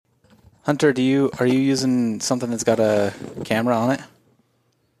Hunter, are you using something that's got a camera on it?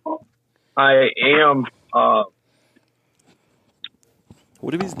 I am.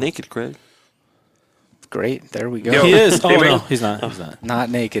 What if he's naked, Craig? Great. There we go. Yo. He is. Oh, Jimmy? no, he's not. He's not. Not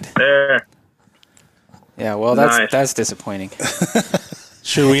naked. There. Yeah, well, Nice. that's disappointing.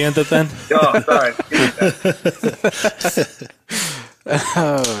 Should we end it then? Oh, sorry.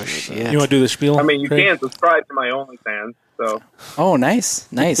 Oh, shit. You want to do the spiel? I mean, you Craig? can subscribe to my OnlyFans. So Oh, nice.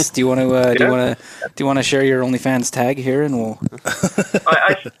 Do you want to do you want to share your OnlyFans tag here, and we'll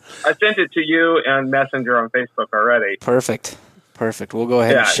I sent it to you and Messenger on Facebook already. Perfect. We'll go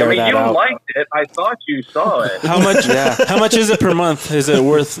ahead Yeah, and share I mean, that you out. liked it. I thought you saw it. How much? Yeah. How much is it per month? Is it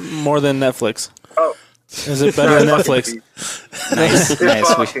worth more than Netflix? Oh, Is it better than Netflix? Nice. it's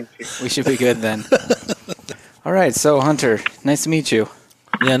Nice. fucking cheap. We should be good then. All right. So, Hunter, nice to meet you.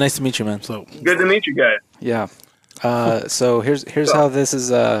 Yeah, nice to meet you, man. So Good to meet you guys. Yeah. So here's how this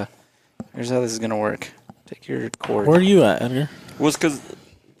is gonna work. Take your cord. Where are you at, Edgar? Was because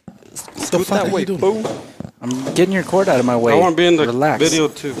what the fuck are you doing? boom. I'm getting your cord out of my way. I want to be in the Relax. video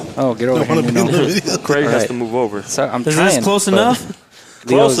too. Oh, get over I want here. to be in the Nuno. video. Craig has Alright. to move over. So I'm Is trying. this close but enough?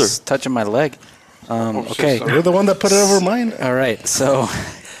 Leo's Closer. touching my leg. Okay. You're the one that put it over mine. All right. So,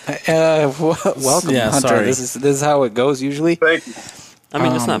 welcome, Yeah, Hunter. sorry. This is how it goes usually. Thank you. I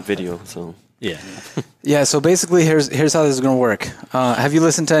mean, it's not video, so Yeah. Yeah. So basically, here's how this is gonna work. Have you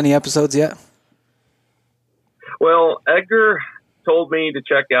listened to any episodes yet? Well, Edgar told me to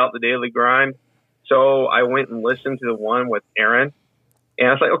check out the Daily Grind, so I went and listened to the one with Aaron, and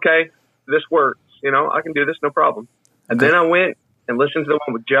I was like, okay, this works. You know, I can do this, no problem. And then I went and listened to the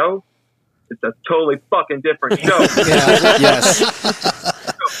one with Joe. It's a totally fucking different show. Yeah. Yes.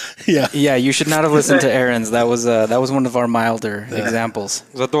 Yeah. Yeah. You should not have listened to Aaron's. That was one of our milder examples.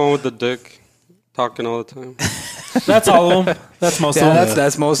 Is that the one with the dick talking all the time? That's all of them. That's most Yeah, of them.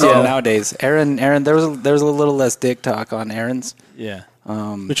 that's most nowadays. Aaron, there was a little less dick talk on Aaron's. Yeah.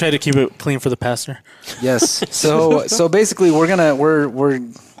 We try to keep it clean for the pastor. Yes. So basically,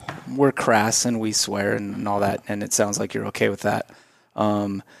 we're crass and we swear and all that, and it sounds like you're okay with that.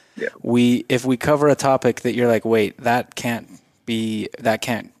 If we cover a topic that you're like, wait, that can't be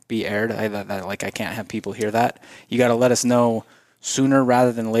aired. I can't have people hear that. You got to let us know sooner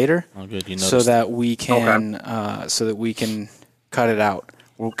rather than later. Oh, good. You so noticed. that we can cut it out,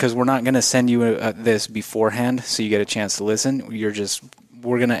 because we're not going to send you this beforehand so you get a chance to listen.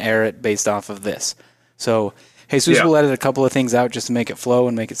 We're going to air it based off of this. So Jesus will edit a couple of things out just to make it flow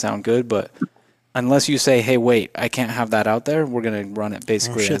and make it sound good, but unless you say, hey, wait, I can't have that out there, we're going to run it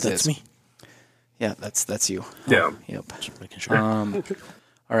basically as that's is. me. Yeah, that's you. Yeah. Yep. Just making sure.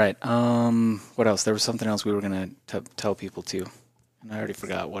 All right. What else? There was something else we were going to tell people too, and I already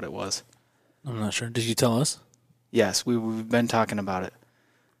forgot what it was. I'm not sure. Did you tell us? Yes, we've been talking about it.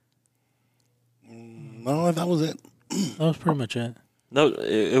 No, that was it. That was pretty much it. no,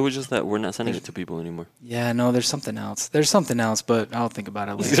 it was just that we're not sending it to people anymore. Yeah, no, there's something else. but I'll think about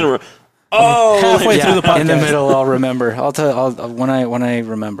it He's later. gonna Halfway Yeah, through the podcast. in the middle, I'll remember. When I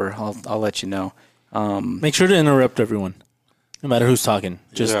remember, I'll let you know. Make sure to interrupt everyone, no matter who's talking.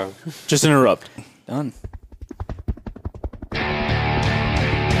 Just interrupt. Done.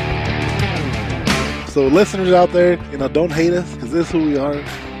 So listeners out there, don't hate us because this is who we are.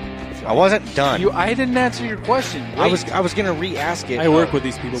 I wasn't done. I didn't answer your question. I was gonna re-ask it. I work with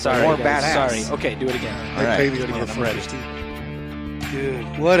these people. Sorry, more guys. badass. Sorry. Okay, do it again. I right, pay these do it again. I'm ready. motherfuckers too.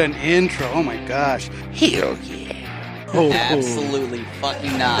 Dude, what an intro. Oh my gosh. Hell yeah. Oh, Absolutely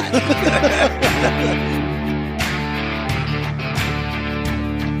fucking not.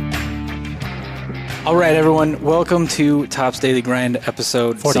 All right, everyone. Welcome to Topps Daily Grind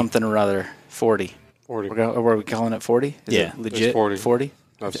episode 40. something or other. 40. 40. Are we calling it 40? Is Yeah. it legit? It's 40. 40?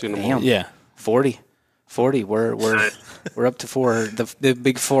 I've seen them Damn. all. Yeah. 40. 40. We're up to 4. The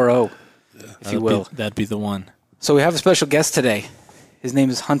big 4-0, if you will. That'd be the one. So we have a special guest today. His name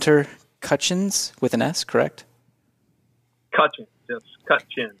is Hunter Cutchins with an S, correct? Cutchin. Just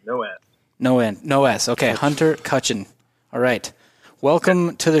Cutchin. No S. No N. No S. Okay, Hunter Cutchin. All right.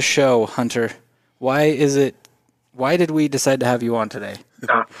 Welcome to the show, Hunter. Why did we decide to have you on today?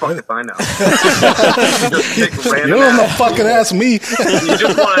 Fuck if I know. Just pick You random don't ass. fucking ask me. You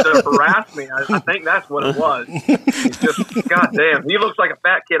just wanted to harass me. I think that's what it was. He's just, goddamn, he looks like a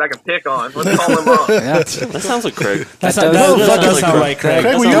fat kid I can pick on. Let's call him up. Yeah. That sounds like Craig. That does does sound like Craig. Craig,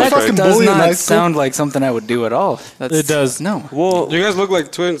 That will you sounds like fucking Craig. does bully in not high school? sound like something I would do at all. It does. No. Well, You guys look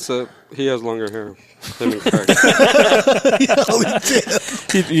like twins. He has longer hair. Him and Craig. You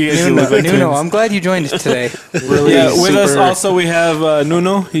guys do look like Nuno, twins. I'm glad you joined today. Really Yeah, with us super- also we have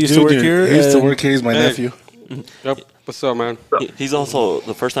Nuno. He used to work here. He used to and work here. He's my Hey. nephew. Yep. What's up, man? He's also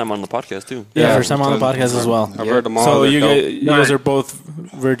the first time on the podcast too. Yeah, first time on the podcast as well. I've heard them all. So They're you dope. guys are both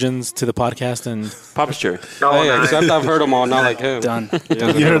virgins to the podcast, and Papa's cherry. Oh, Hey, nice. except I've heard them all, not like him. Done.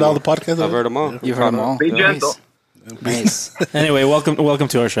 You heard all the podcasts? I've heard them all. You've heard them all. Be gentle. Nice. anyway, welcome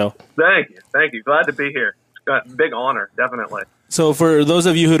to our show. Thank you. Glad to be here. It's got a big honor, definitely. So for those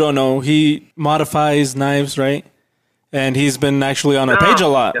of you who don't know, he modifies knives, right? And he's been actually on our page a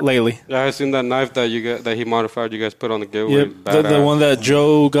lot lately. Yeah, I seen that knife that he modified. You guys put on the giveaway. Yep, the one that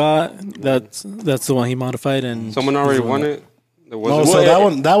Joe got. That's the one he modified, and Someone already won it. No, so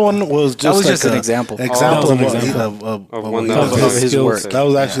that one was just That was like just an example. Example Oh, that was of an what example. of one what that he was does. of his skills. work. That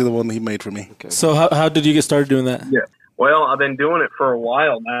was actually the one he made for me. So how did you get started doing that? Yeah. Well, I've been doing it for a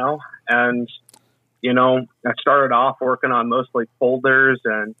while now, and I started off working on mostly folders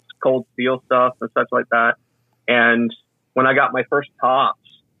and cold steel stuff and such like that. And when I got my first tops,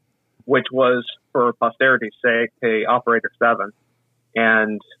 which was for posterity's sake, a Operator 7,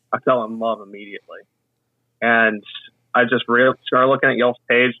 and I fell in love immediately. And I just started looking at y'all's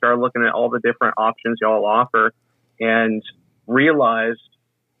page, started looking at all the different options y'all offer, and realized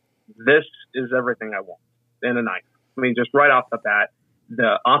this is everything I want in a knife. I mean, just right off the bat,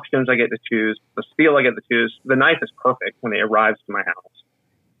 the options I get to choose, the steel I get to choose, the knife is perfect when it arrives to my house.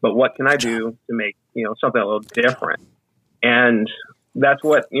 But what can I do to make, something a little different? And that's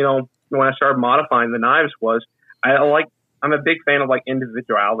what, when I started modifying the knives was I'm a big fan of like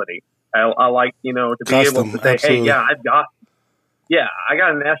individuality. I like, to be Custom, able to say, absolutely. hey, I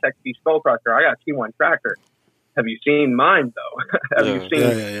got an SXT skull crusher. I got a T1 tracker. Have you seen mine though? Have you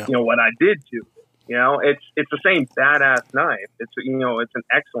seen, what I did to it? It's the same badass knife. It's, it's an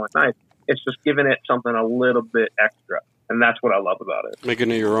excellent knife. It's just giving it something a little bit extra. And that's what I love about it.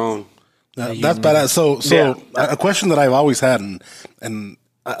 Making it your own. That's badass. So a question that I've always had, and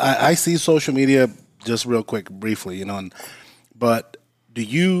I see social media just real quick, briefly, but do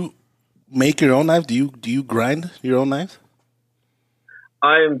you make your own knife? Do you grind your own knife?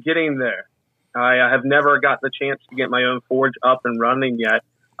 I am getting there. I have never got the chance to get my own forge up and running yet.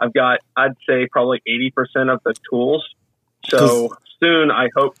 I've got, I'd say, probably 80% of the tools. So soon I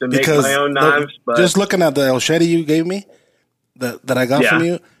hope to make my own knives. But just looking at the El Shetty you gave me, that I got from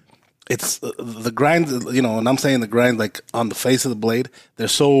you, it's the grind, and I'm saying the grind like on the face of the blade, they're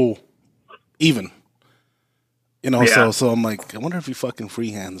so even. So I'm like, I wonder if he fucking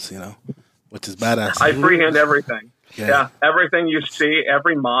freehands, which is badass. I freehand everything. Yeah. Everything you see,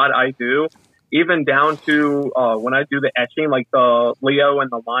 every mod I do, even down to when I do the etching, like the Leo and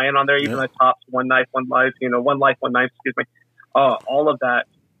the lion on there, even the tops, one life, one life, excuse me. All of that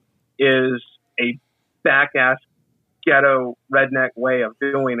is a back-ass ghetto redneck way of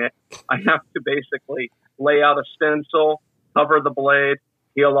doing it. I have to basically lay out a stencil, cover the blade,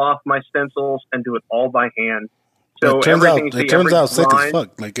 peel off my stencils, and do it all by hand. So it turns out sick as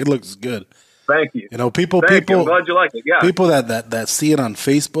fuck. Like, it looks good. Thank you. People. I'm glad you like it. Yeah. People that see it on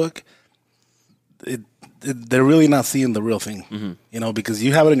Facebook, they're really not seeing the real thing. Because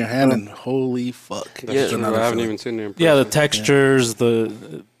you have it in your hand and holy fuck. That's true. I haven't even seen it in person. Yeah, the textures,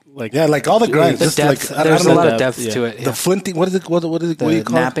 like all the grinds. The just depth, like there's a lot of depth, depth to it. the flinting. What is it? What do you call it?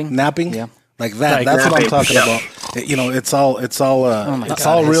 Napping. Yeah. Like that. Like That's what I'm napping. talking about. It's all my it's God,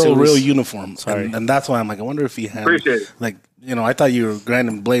 all real Jesus. uniform. Sorry. And that's why I'm like, I wonder if he had Appreciate it. like I thought you were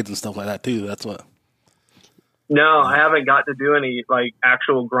grinding blades and stuff like that too. That's what. No, I haven't got to do any like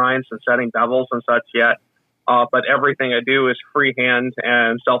actual grinds and setting bevels and such yet. But everything I do is freehand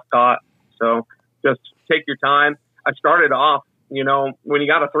and self-taught. So just take your time. I started off, when you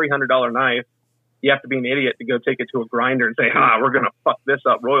got a $300 knife, you have to be an idiot to go take it to a grinder and say, we're going to fuck this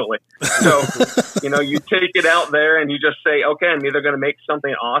up royally. So, you take it out there and you just say, okay, I'm either going to make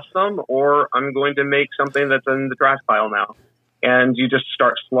something awesome or I'm going to make something that's in the trash pile now. And you just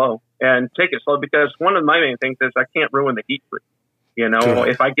start slow and take it slow because one of my main things is I can't ruin the heat treatment. Correct.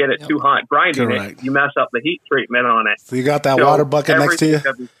 If I get it too hot grinding Correct. it, you mess up the heat treatment on it. So you got that water bucket next to you.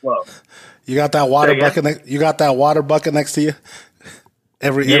 Everything's gotta be slow. You got that water Say bucket. You got that water bucket next to you.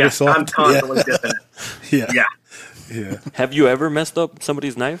 Every so I'm constantly dipping it. Yeah. Have you ever messed up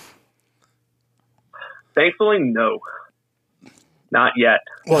somebody's knife? Thankfully, no. Not yet.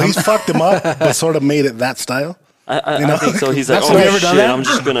 Well, he's fucked him up, but sort of made it that style. I think so. He's like, Have you ever done that? I'm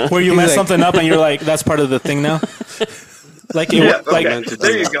just gonna. where you mess something up and you're like, that's part of the thing now. Like, there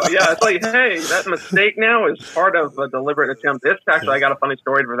you go. Yeah, it's like, hey, that mistake now is part of a deliberate attempt. This actually, I got a funny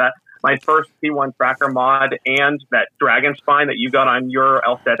story for that. My first T1 tracker mod and that dragon spine that you got on your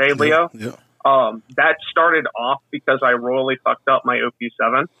El Sete, Leo, that started off because I royally fucked up my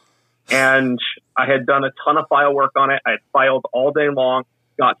OP7. And I had done a ton of file work on it. I had filed all day long,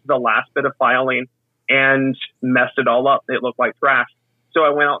 got to the last bit of filing, and messed it all up. It looked like trash. So I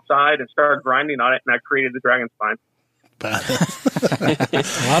went outside and started grinding on it, and I created the dragon spine. A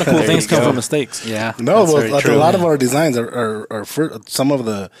lot of cool things come from mistakes. Yeah. No, well, a lot of our designs are for some of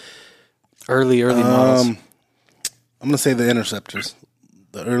the early models. I'm going to say the Interceptors,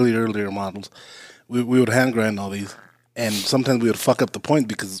 the earlier models. We would hand grind all these, and sometimes we would fuck up the point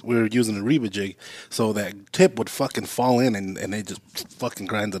because we were using a Reba jig, so that tip would fucking fall in, and they just fucking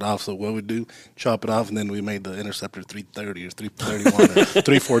grind it off. So what we do, chop it off, and then we made the Interceptor 330 or 331 or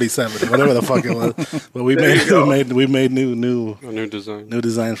 347, whatever the fuck it was. But we made new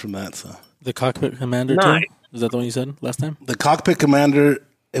designs from that. So the Cockpit Commander too? Is that the one you said last time? The Cockpit Commander,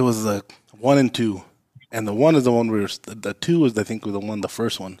 it was the 1 and 2, and the 1 is the one the 2 is I think the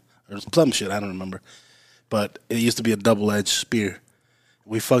first one or some shit, I don't remember. But it used to be a double-edged spear.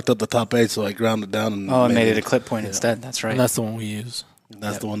 We fucked up the top edge, so I ground it down. And made it a clip point instead. That's right. And that's the one we use.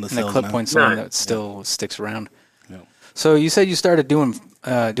 That's the one that and sells the clip now. point's the one that still sticks around. Yeah. So you said you started doing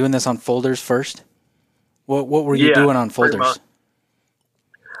this on folders first. What were you doing on folders?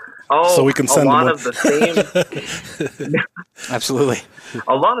 Oh, so we can send a lot of the same. Absolutely.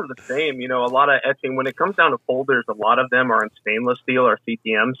 A lot of the same, a lot of etching. When it comes down to folders, a lot of them are in stainless steel or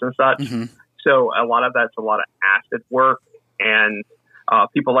CTMs and such. Mm-hmm. So a lot of that's a lot of acid work, and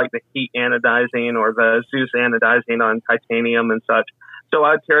people like the heat anodizing or the Zeus anodizing on titanium and such. So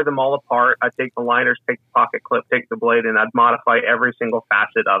I'd tear them all apart. I'd take the liners, take the pocket clip, take the blade, and I'd modify every single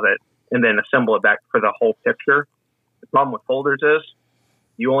facet of it and then assemble it back for the whole picture. The problem with folders is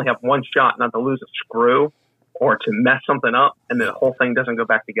you only have one shot not to lose a screw or to mess something up, and then the whole thing doesn't go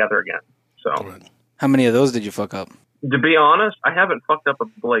back together again. So, how many of those did you fuck up? To be honest, I haven't fucked up a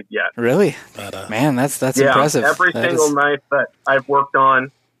blade yet. Really? Man, that's impressive. Every single knife that I've worked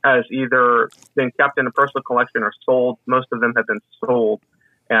on has either been kept in a personal collection or sold. Most of them have been sold.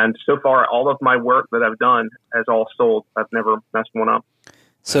 And so far, all of my work that I've done has all sold. I've never messed one up.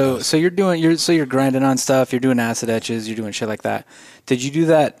 So you're grinding on stuff. You're doing acid etches. You're doing shit like that. Did you do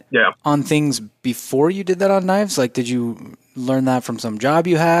that on things before you did that on knives? Like, did you learn that from some job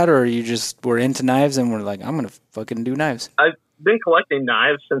you had, or you just were into knives and were like, I'm gonna fucking do knives? I've been collecting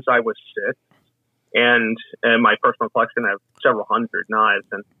knives since I was 6, and in my personal collection, I have several hundred knives,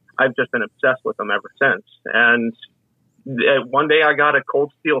 and I've just been obsessed with them ever since. And one day, I got a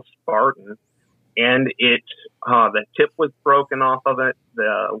Cold Steel Spartan. And the tip was broken off of it.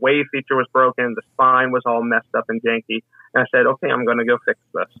 The wave feature was broken. The spine was all messed up and janky. And I said, okay, I'm going to go fix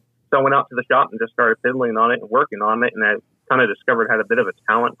this. So I went out to the shop and just started fiddling on it and working on it. And I kind of discovered I had a bit of a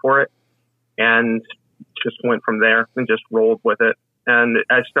talent for it, and just went from there and just rolled with it. And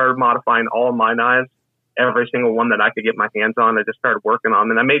I started modifying all of my knives, every single one that I could get my hands on. I just started working on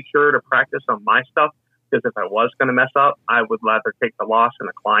them. And I made sure to practice on my stuff, because if I was going to mess up, I would rather take the loss than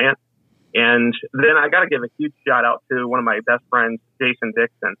a client. And then I got to give a huge shout out to one of my best friends, Jason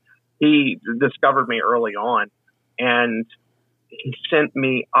Dixon. He discovered me early on, and he sent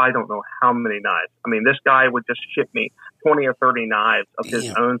me, I don't know how many knives. I mean, this guy would just ship me 20 or 30 knives of his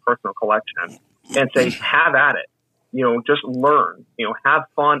own personal collection and say, have at it. Just learn. Have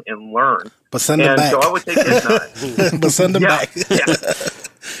fun and learn. But send them back. So I would take his knives. But send them back.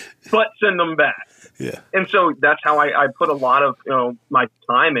 But send them back. Yeah. And so that's how I put a lot of my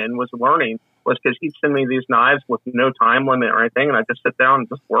time in, was learning, was because he'd send me these knives with no time limit or anything, and I just sit down and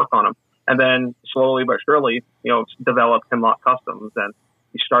just work on them. And then slowly but surely, developed Hemlock Customs, and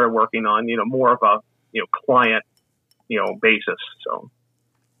we started working on more of a client basis. So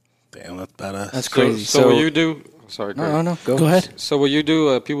damn, that's badass. That's crazy. So what you do? Sorry, no, go ahead. So what you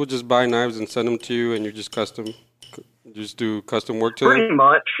do? People just buy knives and send them to you, and you just do custom work to them. Pretty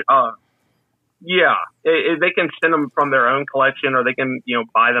much. Yeah, they can send them from their own collection, or they can,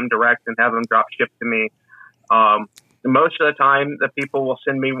 buy them direct and have them drop shipped to me. Most of the time, the people will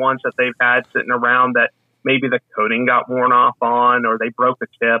send me ones that they've had sitting around that maybe the coating got worn off on, or they broke a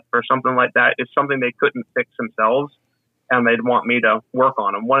tip or something like that. It's something they couldn't fix themselves, and they'd want me to work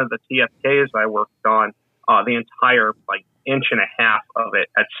on them. One of the TFKs I worked on, the entire inch and a half of it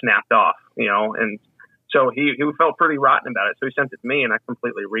had snapped off, and so he felt pretty rotten about it. So he sent it to me, and I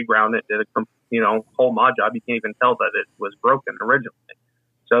completely reground it, did a whole mod job. You can't even tell that it was broken originally.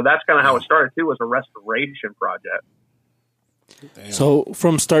 So that's kind of how it started too, was a restoration project. Damn. So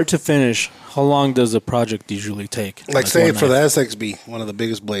from start to finish, how long does a project usually take? Like say for the SXB, one of the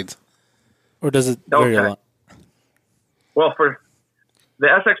biggest blades. Or does it vary a lot? Well, for the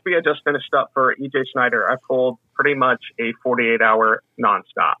SXB I just finished up for EJ Snyder, I pulled pretty much a 48-hour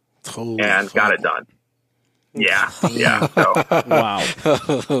nonstop and got it done. Yeah. So. Wow.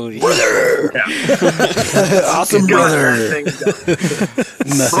 Brother. Yeah. Awesome brother.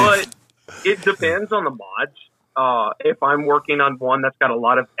 But It depends on the mods. If I'm working on one that's got a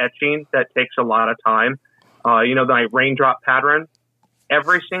lot of etching, that takes a lot of time. My raindrop pattern,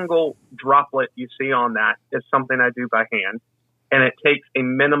 every single droplet you see on that is something I do by hand. And it takes a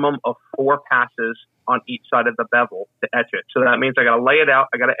minimum of 4 passes on each side of the bevel to etch it. So that means I got to lay it out,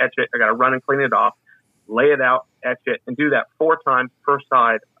 I got to etch it, I got to run and clean it off, lay it out, etch it, and do that 4 times per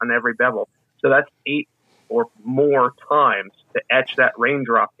side on every bevel. So that's 8 or more times to etch that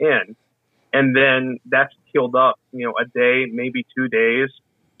raindrop in. And then that's killed up, a day, maybe 2 days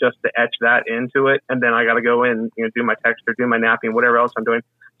just to etch that into it. And then I got to go in, do my texture, do my napping, whatever else I'm doing.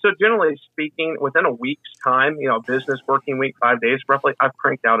 So generally speaking, within a week's time, business working week, 5 days roughly, I've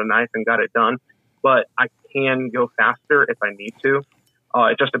cranked out a knife and got it done. But I can go faster if I need to.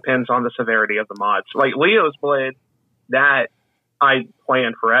 It just depends on the severity of the mods. Like Leo's blade, that I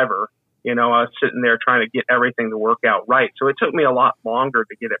planned forever. I was sitting there trying to get everything to work out right. So it took me a lot longer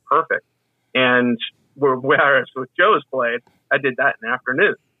to get it perfect. And whereas with Joe's blade, I did that in the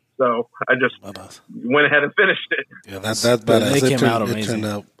afternoon. So I just went ahead and finished it. Yeah, that's badass. It came out amazing. It turned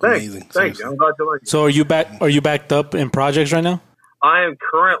out amazing. Thank you. I'm glad you like it. So are you backed up in projects right now? I am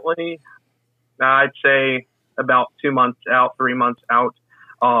currently, I'd say, about 2 months out, 3 months out,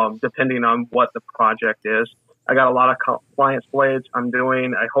 depending on what the project is. I got a lot of compliance blades. I'm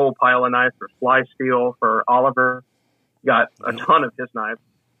doing a whole pile of knives for Fly Steel, for Oliver. Got a ton of his knives.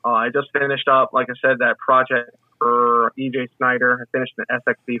 I just finished up, like I said, that project for EJ Snyder. I finished an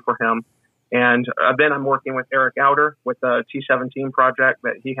SXB for him. And then I'm working with Eric Outer with the T17 project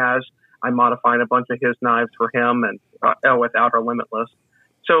that he has. I'm modifying a bunch of his knives for him and with Outer Limitless.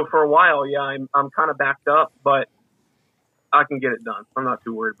 So for a while, yeah, I'm kind of backed up, but I can get it done. I'm not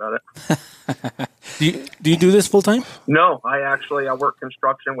too worried about it. Do you do this full time? No, I work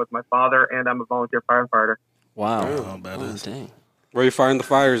construction with my father, and I'm a volunteer firefighter. Wow. Oh, badass. Dang. Where are you fighting the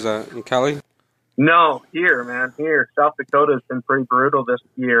fires at? In Cali? No, here, man. Here. South Dakota has been pretty brutal this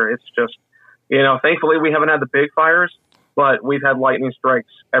year. It's just, thankfully we haven't had the big fires, but we've had lightning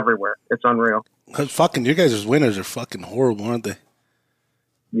strikes everywhere. It's unreal. Fucking, you guys' winters are fucking horrible, aren't they?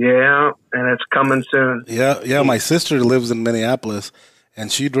 Yeah, and it's coming soon. Yeah. My sister lives in Minneapolis,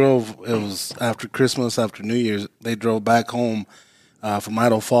 and she drove, it was after Christmas, after New Year's, they drove back home from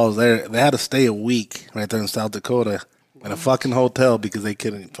Idaho Falls. They had to stay a week right there in South Dakota in a fucking hotel because they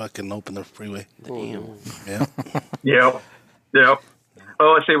couldn't fucking open the freeway. Damn. Yeah. Yep.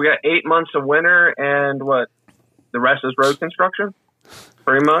 Oh, let's see. We got 8 months of winter, and what? The rest is road construction?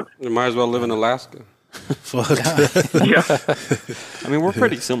 3 months? You might as well live in Alaska. Fuck. Yeah. I mean, we're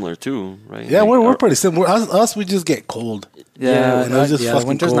pretty similar too, right? Yeah, we're pretty similar. Us, we just get cold. Yeah, And it was just the fucking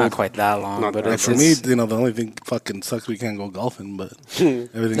winter's cold. not quite that long. Not but that it's, For me, the only thing fucking sucks we can't go golfing, but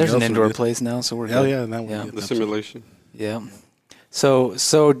everything there's else an we're indoor good. place now, so we're Hell good. yeah, that Yeah. one. The simulation. Yeah. So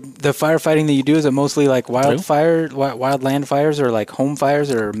the firefighting that you do, is it mostly like wild land fires, or like home fires,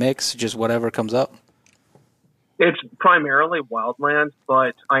 or a mix, just whatever comes up? It's primarily wildland,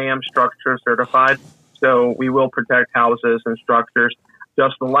 but I am structure certified, so we will protect houses and structures.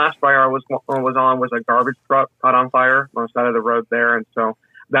 Just the last fire I was on was a garbage truck caught on fire on the side of the road there, and so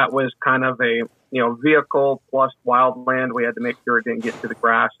that was kind of a vehicle plus wildland. We had to make sure it didn't get to the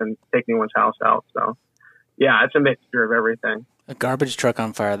grass and take anyone's house out. So yeah, it's a mixture of everything. A garbage truck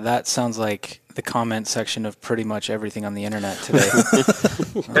on fire. That sounds like the comment section of pretty much everything on the internet today.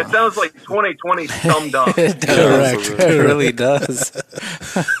 It sounds like 2020 summed up. It does. It really does.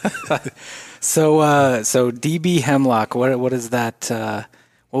 So DB Hemlock. What is that?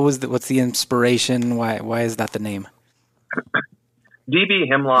 What's the inspiration? Why is that the name? DB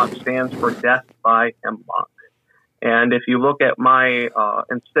Hemlock stands for Death by Hemlock. And if you look at my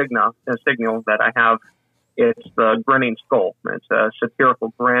insignia that I have, it's the grinning skull. It's a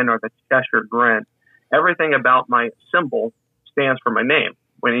satirical grin, or the Cheshire grin. Everything about my symbol stands for my name.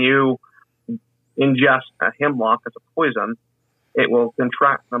 When you ingest a hemlock as a poison, it will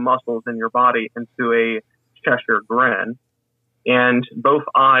contract the muscles in your body into a Cheshire grin. And both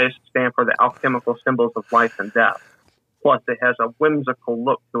eyes stand for the alchemical symbols of life and death. Plus, it has a whimsical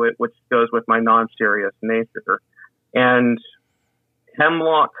look to it, which goes with my non-serious nature. And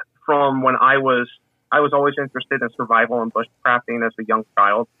hemlock, from when I was always interested in survival and bushcrafting as a young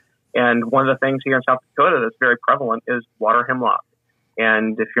child. And one of the things here in South Dakota that's very prevalent is water hemlock.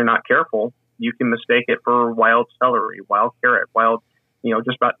 And if you're not careful, you can mistake it for wild celery, wild carrot,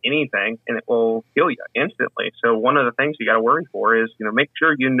 just about anything, and it will kill you instantly. So one of the things you got to worry for is, make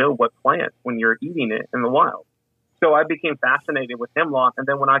sure you know what plant when you're eating it in the wild. So I became fascinated with hemlock. And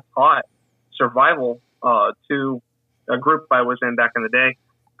then when I taught survival to a group I was in back in the day,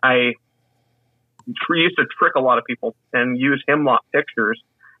 I used to trick a lot of people and use hemlock pictures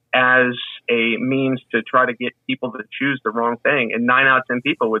as a means to try to get people to choose the wrong thing. And 9 out of 10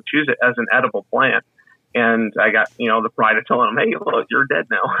 people would choose it as an edible plant. And I got, the pride of telling them, hey, look, you're dead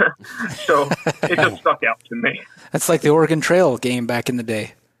now. So it just stuck out to me. That's like the Oregon Trail game back in the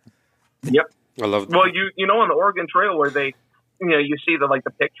day. Yep. I love that. Well, on the Oregon Trail where they, you see the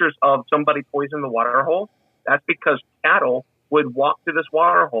pictures of somebody poisoning the water hole. That's because cattle would walk to this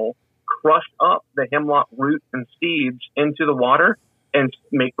water hole, crush up the hemlock root and seeds into the water, and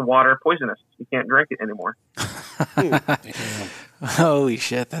make the water poisonous. You can't drink it anymore. Holy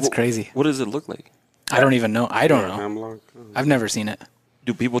shit, that's crazy. What does it look like? I don't even know. I don't know. Hemlock. I've never seen it.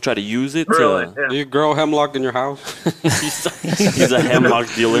 Do people try to use it? Really? To, Yeah. Do you grow hemlock in your house? he's a hemlock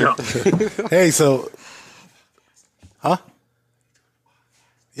dealer. Hey, so,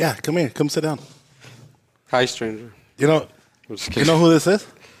 yeah, come here, come sit down. Hi, stranger. You know I'm just you kidding. know who this is?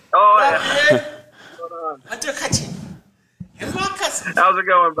 Oh, yeah. How's it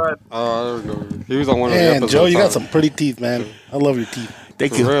going, bud? Oh, I don't know. He was on one of the Man, episodes. Joe, you got huh? some pretty teeth, man. I love your teeth.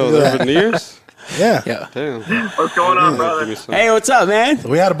 Thank For you. real, Look at the that. veneers? Yeah. Yeah. Damn. What's going on, Give brother? me some. Hey, what's up, man? So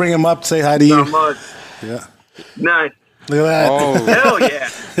we had to bring him up, say hi to you. Not much. Yeah. Nice. Look at that. Oh, Hell yeah.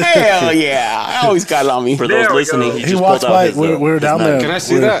 Hell yeah! I always got it on me. For There those we listening, go. he He just walks pulled out by. his, We're his down knife. there. can I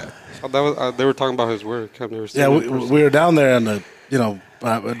see We're- that? Oh, that was, they were talking about his work. I've never seen Yeah, it in person. we were down there on the,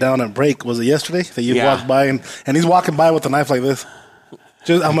 down at break. Was it yesterday that you Yeah. walked by and he's walking by with a knife like this?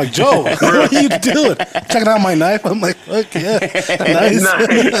 I'm like, Joe, what are you doing? Checking out my knife? I'm like, fuck yeah, nice.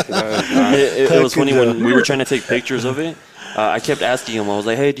 Nice. It was funny when we were trying to take pictures of it. I kept asking him. I was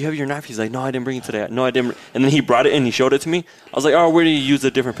like, "Hey, do you have your knife?" He's like, "No, I didn't bring it today. No, I didn't." And then he brought it and he showed it to me. I was like, "Oh, where do you use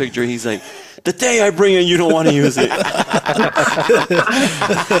a different picture?" He's like, "The day I bring it, you don't want to use it."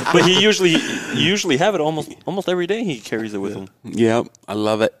 But he usually have it almost every day. He carries it with him. Yep, I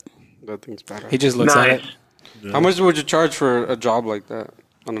love it. That thing's bad. He just looks Nice. at it. How much would you charge for a job like that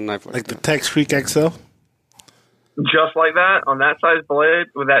on a knife like Like the that? Tex Creek XL. Just like that, on that size blade,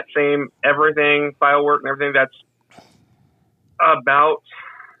 with that same everything, file work and everything, that's about,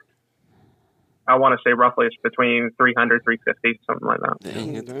 I want to say roughly it's between 300, 350, something like that.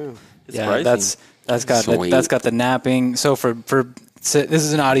 Dang, Damn. it's Yeah, pricey. that's got Sweet. that's got the napping. So so this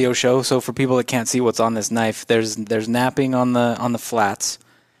is an audio show. So for people that can't see what's on this knife, there's napping on the flats.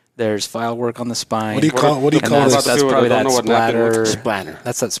 There's file work on the spine. What do you call And this? that's probably I don't that know what napping splatter. looks Splatter.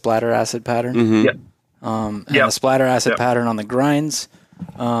 That's that splatter acid pattern. Mm-hmm. Yep. And Yep. the splatter acid Yep. pattern on the grinds.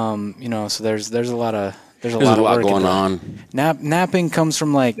 So there's a lot of There's a lot work going in there. on. Napping comes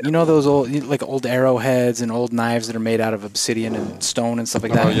from those old arrowheads and old knives that are made out of obsidian and stone and stuff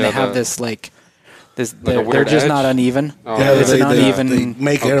like that. Oh, and yeah, they have the- they're weird just edge? not uneven. Oh, Yeah, it's an uneven. they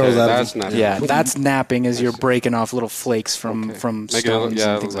make Okay, arrows out of that's it. not Yeah, that's napping as you're breaking off little flakes from Make it stones look,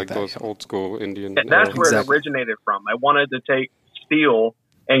 and things like that. those old school Indian. And that's where Exactly. it originated from. I wanted to take steel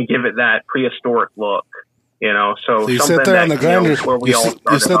and give it that prehistoric look, So So you something sit there on the that, grinder. where we all You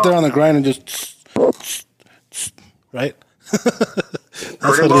started sit there off. on the grinder and just, right?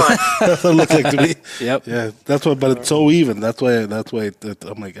 Pretty much. That's what it looks like to me. Yep. Yeah, that's what. But it's so even. That's why. I'm like. I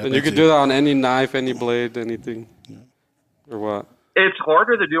And bet you could do that on any knife, any blade, anything. Or what? It's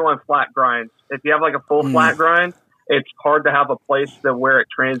harder to do on flat grinds. If you have like a full Hmm. flat grind, it's hard to have a place where it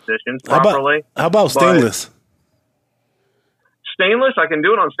transitions How properly. about But stainless? Stainless, I can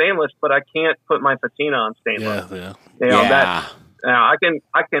do it on stainless, but I can't put my patina on stainless. Yeah. Yeah, I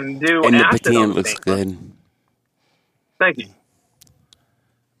can do and the acid patina on looks stainless. good. Thank you.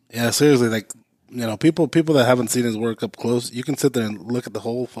 Yeah, seriously, people that haven't seen his work up close, you can sit there and look at the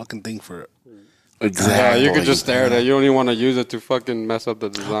whole fucking thing for Exactly. Yeah, you could just stare at it. You don't even want to use it to fucking mess up the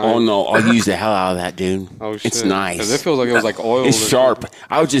design. Oh no, I'll use the hell out of that, dude. Oh, shit. It's 'Cause nice. it feels like it was like oil. It's or sharp.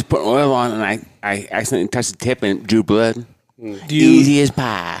 I was just putting oil on, and I accidentally touched the tip and drew blood. Do you Easy as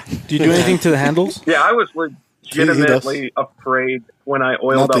pie. do you do anything to the handles? Yeah, I was legitimately afraid when I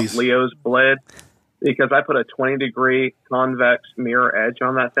oiled Not up these. Leo's blade because I put a 20-degree convex mirror edge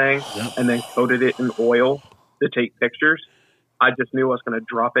on that thing and then coated it in oil to take pictures. I just knew I was going to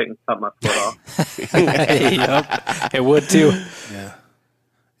drop it and cut my foot off. Yep. It would too. Yeah,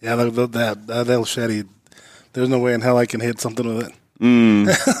 that El Shetty. There's no way in hell I can hit something with it.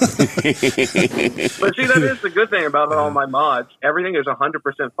 But see, that is the good thing about all my mods. Everything is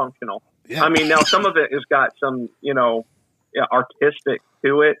 100% functional. Yeah. I mean, now some of it has got some, artistic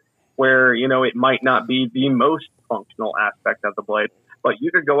to it where, it might not be the most functional aspect of the blade. But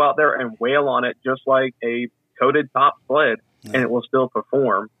you could go out there and wail on it just like a coated top blade, and it will still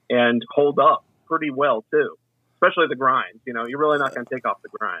perform and hold up pretty well, too. Especially the grinds. You're really not going to take off the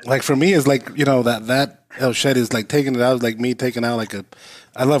grind. Like for me, it's like that El Shetty is like taking it out, like me taking out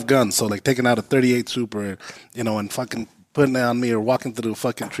I love guns, so like taking out a 38 Super, and fucking putting it on me or walking through the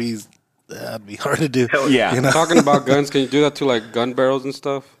fucking trees. that'd be hard to do. Yeah. You know? Talking about guns, can you do that to like gun barrels and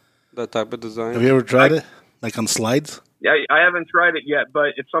stuff? That type of design. Have you ever tried it? Like on slides? Yeah, I haven't tried it yet, but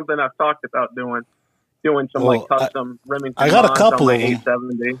it's something I've talked about doing some like custom Remington. I got a couple on of my them.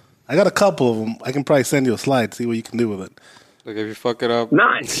 870. I got a couple of them. I can probably send you a slide, see what you can do with it. Like if you fuck it up,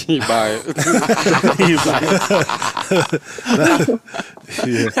 Nice. you buy it.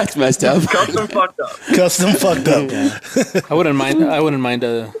 Yeah. That's messed up. Custom fucked up. Custom fucked up. I wouldn't mind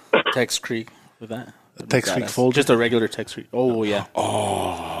a Tex Creek with that. Tex Creek folder? Just a regular Tex Creek. Oh yeah.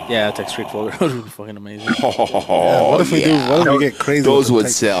 Oh yeah, Tex Creek folder would be fucking amazing. Yeah, what if we do? What if we get crazy? Those with would the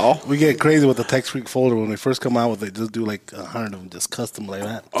Tex- sell. We get crazy with the Tex Creek folder when we first come out with it. Just do like 100 of them, just custom like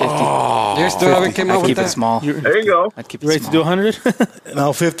that. You still haven't came out I'd with keep it that? small. There you go. I'd keep You it ready to small. do 100?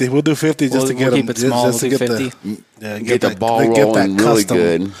 No, 50. We'll do 50 just to get we'll them. keep it small. Just We'll to do get 50. Get the that, ball get that rolling really custom,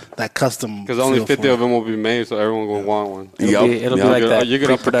 good. That custom. Because only feel 50 for of it. them will be made, so everyone will want one. It'll be like that You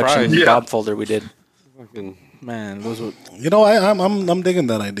get up the pre-production price. Bob folder we did. Fucking- Man, those would. You know, I'm digging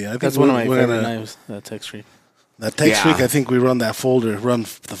that idea. I think That's one of my we're favorite gonna- knives. That Tex Creek. That Tex Yeah. Creek, I think we run that folder, run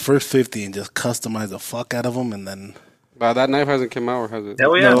the first 50 and just customize the fuck out of them, and then But that knife hasn't come out, or has it?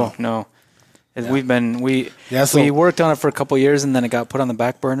 Hell yeah. No. We've been we worked on it for a couple years and then it got put on the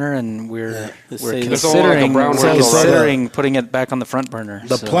back burner and we're It's all like a brown So- handle, right? considering putting it back on the front burner.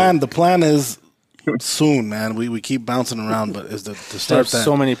 the So- plan is soon, man. We keep bouncing around, but is to start There's that.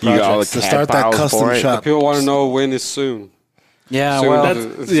 so many You got all the projects. to CAD start that files custom for it. shop. People want to know when is soon. Yeah, Soon well,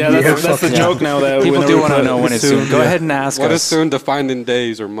 is- That's the joke now. That people whenever do we want to put know when it's soon. Go ahead and ask What is us. soon defined in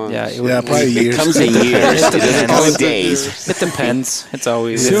days or months? Yeah, Yeah, probably years. It comes in years. It doesn't come in days. It depends. It's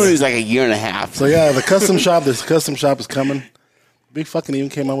always Soon is like a year and a half. So yeah, the custom shop. This custom shop is coming. We fucking even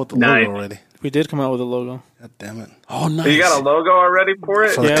came out with the Nice. logo already. We did come out with a logo. God damn it! Oh, nice. So you got a logo already for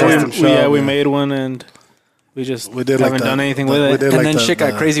it? For the Yeah, custom shop, we yeah. made one and we just We did haven't like the- done anything the- with we it. did and like then the- shit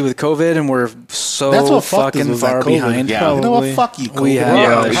got the- crazy with COVID, and we're so That's what fucked us fucking was that far COVID. behind. Yeah. You know what? Probably. Fuck you. We COVID. have Yeah,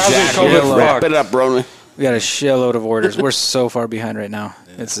 a how's it shitload- COVID Wrap it up, bro. we got a shitload of orders. We're so far behind right now.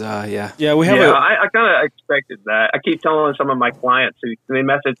 It's yeah. Yeah, we have Yeah, a I kind of expected that. I keep telling some of my clients who they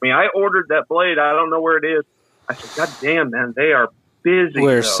message me, I ordered that blade. I don't know where it is. I said, God damn, man, they are busy. They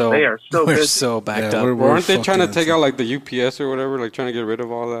are so busy. so backed Yeah, up. we're- Aren't they trying to fucking take out like the UPS or whatever, like trying to get rid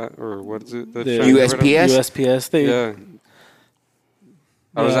of all that, or what is it? They're The trying to get rid of? USPS? USPS. They Yeah.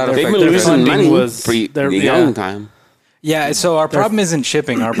 How does that their- They've affect been their losing funding money was- for their- a yeah. young time. Yeah, so our problem isn't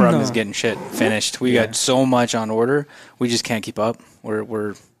shipping. Our problem is getting shit finished. We got so much on order, we just can't keep up.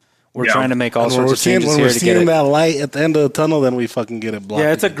 We're Yeah. trying to make all When sorts we're of seeing, changes when here we're to get seeing it. that light at the end of the tunnel, then we fucking get it blocked.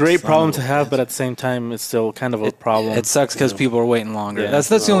 Yeah, it's a great Son problem of to a have, bitch. but at the same time, it's still kind of a problem. It sucks because people are waiting longer. Yeah. That's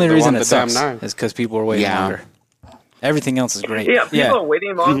the Well, only they reason want it the damn sucks. knife. Is because people are waiting Yeah. longer. Everything else is great. Yeah, people Yeah. are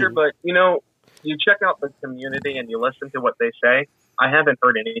waiting longer, but you know, you check out the community and you listen to what they say. I haven't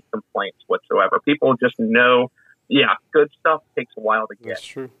heard any complaints whatsoever. People just know, yeah, good stuff takes a while to get. That's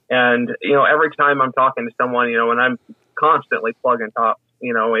true. And, you know, every time I'm talking to someone, you know, and I'm constantly plugging tops,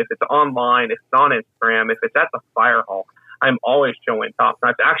 you know, if it's online, if it's on Instagram, if it's at the fire hall, I'm always showing tops.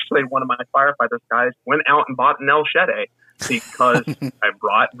 I've actually, one of my firefighters guys went out and bought an El Shede because I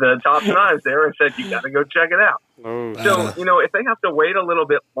brought the top knives there and said, you got to go check it out. Oh, So, you know, if they have to wait a little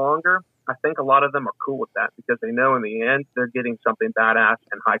bit longer, I think a lot of them are cool with that because they know in the end they're getting something badass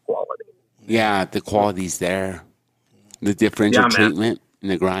and high quality. Yeah, the quality's there. The differential Yeah, man. treatment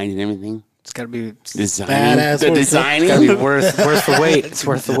and the grind and everything. It's got to be Design. Badass The work. designing. got to be worth the wait. It's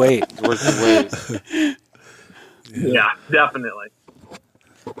worth the wait. worth the wait. Yeah, definitely.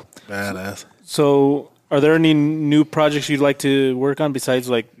 Badass. So, are there any new projects you'd like to work on besides,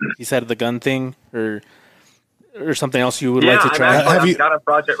 like you said, the gun thing, or something else you would like to I've try? actually- Have you- I've got a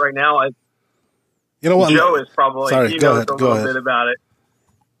project right now. You know what? Joe is probably, Sorry, he go knows ahead, a go little ahead. bit about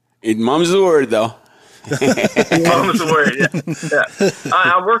it. Mom's the word, though. Mom's the word, yeah.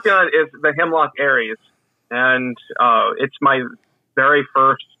 I'm working on is the Hemlock Aries, and it's my very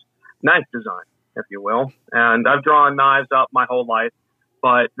first knife design, if you will. And I've drawn knives up my whole life,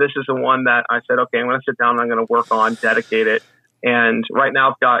 but this is the one that I said, okay, I'm going to sit down and I'm going to work on, dedicate it. And right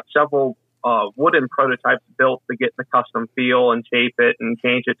now I've got several wooden prototypes built to get the custom feel and shape it and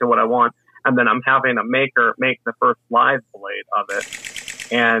change it to what I want. And then I'm having a maker make the first live blade of it.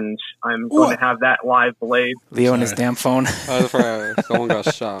 And I'm going to have that live blade. Leo and his damn phone. That's right. Someone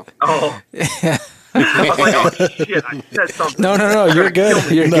got shot. Oh, I was like, oh shit, I said something. No, you're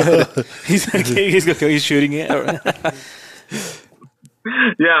good. You're good. He's shooting it.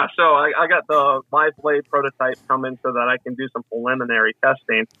 Yeah, so I got the live blade prototype coming so that I can do some preliminary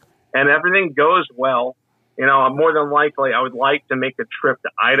testing. And everything goes well. You know, more than likely, I would like to make a trip to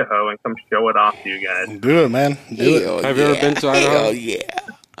Idaho and come show it off to you guys. Do it, man. Do it. Hell Have you ever been to Idaho? Hell yeah.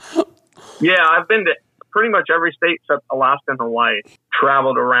 Yeah, I've been to pretty much every state except Alaska and Hawaii.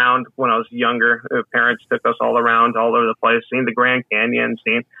 Traveled around when I was younger. Parents took us all around, all over the place. Seen the Grand Canyon,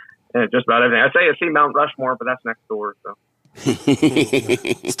 seen just about everything. I'd say I've seen Mount Rushmore, but that's next door. So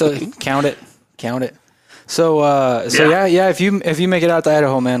Still count it. So yeah. If you make it out to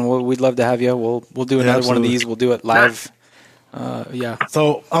Idaho, man, we'd love to have you. We'll do another one of these. We'll do it live. Yeah.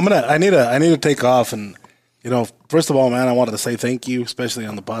 So I need to take off, and first of all, man, I wanted to say thank you, especially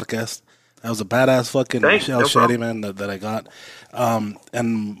on the podcast. That was a badass fucking shell shetty, man, that I got.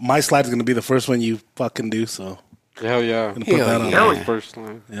 And my slide is gonna be the first one you fucking do. So hell yeah, gonna put that on the first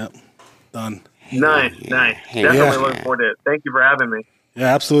line. Yep, done. Nice. Definitely looking forward to it. Thank you for having me.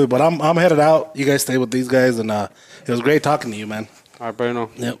 Yeah, absolutely. But I'm headed out. You guys stay with these guys, and it was great talking to you, man. All right, Bruno.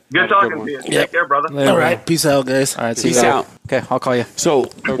 Yep. Good talking to you. Take care, brother. All right. Peace out, guys. All right. Peace out. Okay, I'll call you. So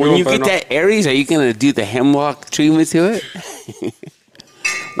when you get that Aries, are you gonna do the hemlock treatment to it?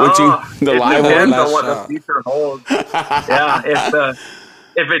 The live one? Depends on what the future holds. Yeah,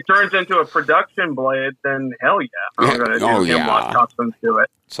 if it turns into a production blade, then hell yeah, I'm going to do hemlock custom to it.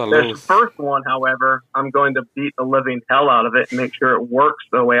 This first one, however, I'm going to beat the living hell out of it and make sure it works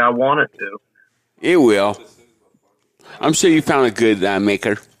the way I want it to. It will. I'm sure you found a good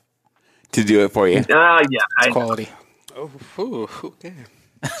maker to do it for you. Yeah. It's quality. Okay.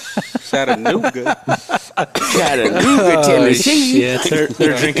 Chattanooga. Chattanooga, Tennessee. Shit,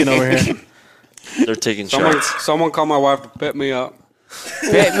 they're drinking over here. They're taking shots. Someone call my wife to pet me up.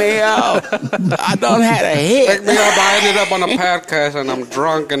 Pet me up. I don't have a hit. Pick me up. I ended up on a podcast and I'm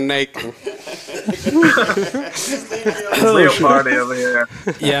drunk and naked. Leo party over here.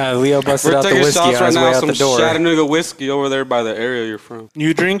 Yeah, Leo busted We're out the taking whiskey shots on right his way now. out Some the door. Chattanooga whiskey over there by the area you're from.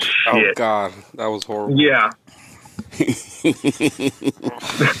 You drink? Oh God, that was horrible. Yeah.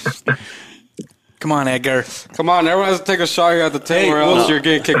 Come on, Edgar. Come on, everyone has to take a shot here at the table, or else you're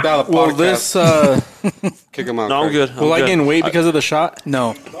getting kicked out of the podcast. Well, this kick him out. No, I'm good. will I gain weight because of the shot?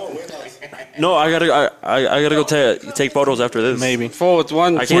 No. No, I gotta go take photos after this. Maybe. Full, it's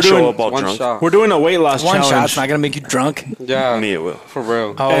one. I can't show up all drunk. Shot. We're doing a weight loss One challenge. shot's not gonna make you drunk. Yeah, Me, it will. for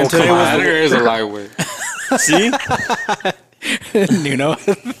real. Oh, and today come was on. Edgar is a lightweight. See? Nuno.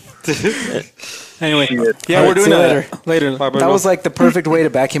 Anyway, Shit. yeah, All we're right, doing see you that later. Bye, That was like the perfect way to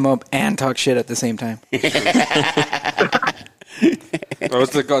back him up and talk shit at the same time.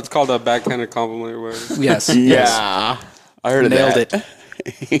 It's called a backhanded compliment or whatever. Yes. Yeah. I heard of Nailed that.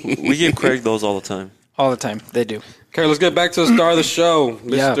 it. We give Craig those all the time. All the time. They do. Okay, let's get back to the star of the show,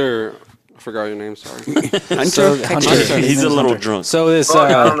 Yeah. Mr. I forgot your name, sorry. So, Hunter. He's a little drunk. So this. Fuck,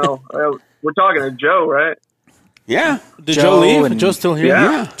 I don't know. We're talking to Joe, right? Yeah. Did Joe Joe leave? and- Joe's still here?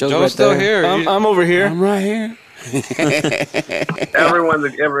 Yeah. Joe's Joe's right still there. here. I'm over here. I'm right here. I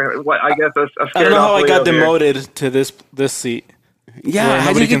guess I'm I don't know how I got demoted to this seat. Yeah, Where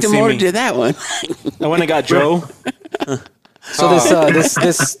how did nobody you get can see demoted me. to that one? I went and got Joe. So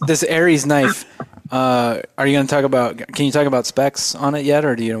this Aries knife. Are you going to talk about? Can you talk about specs on it yet,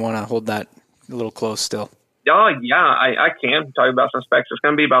 or do you want to hold that a little close still? Oh, yeah, I can talk about some specs. It's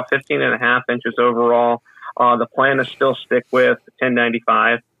going to be about 15 and a half inches overall. The plan is still stick with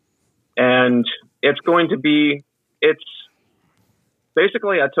 1095. And it's going to be,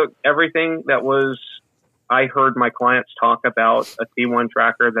 basically I took everything that I heard my clients talk about a T1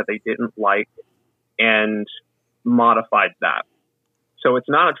 tracker that they didn't like and modified that. So it's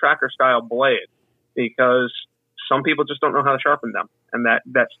not a tracker style blade because some people just don't know how to sharpen them, and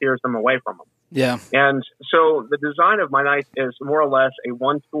that steers them away from them. Yeah. And so the design of my knife is more or less a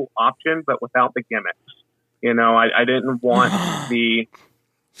one tool option, but without the gimmicks. I didn't want the.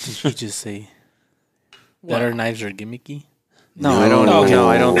 Did you just say that our knives are gimmicky? No, I don't. Okay. No,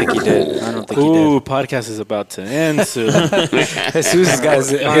 I don't think you did. I don't think you Ooh, podcast is about to end soon. Jesus got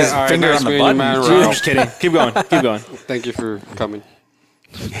his All right, finger nice on the meeting you, button. man. I'm just kidding. Keep going. Keep going. Thank you for coming.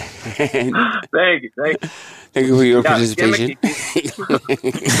 Thank you. Thank you for your participation.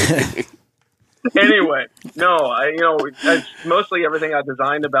 Anyway, no, mostly everything I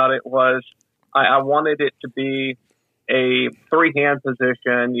designed about it was I wanted it to be a 3-hand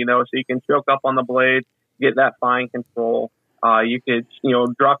position, so you can choke up on the blade, get that fine control. You could,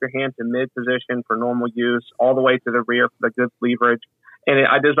 drop your hand to mid position for normal use, all the way to the rear for the good leverage. And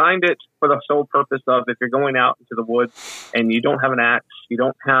I designed it for the sole purpose of if you're going out into the woods and you don't have an axe, you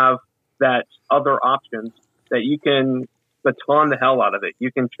don't have that other options, that you can baton the hell out of it.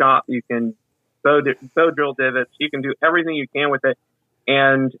 You can chop, you can bow drill divots, you can do everything you can with it,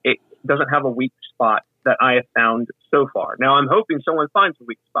 and it doesn't have a weak spot that I have found so far. Now, I'm hoping someone finds a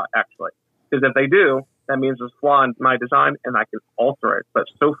weak spot, actually, because if they do, that means there's a flaw in my design and I can alter it. But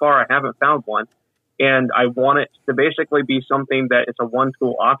so far, I haven't found one. And I want it to basically be something that it's a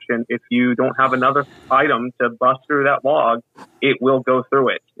one-tool option. If you don't have another item to bust through that log, it will go through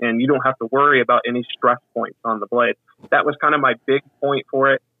it. And you don't have to worry about any stress points on the blade. That was kind of my big point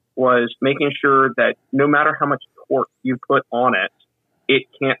for it, was making sure that no matter how much torque you put on it, it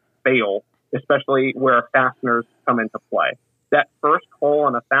can't fail, especially where fasteners come into play. That first hole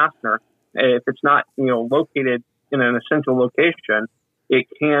on a fastener, if it's not, located in an essential location, it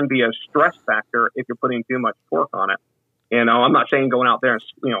can be a stress factor if you're putting too much torque on it. I'm not saying going out there and,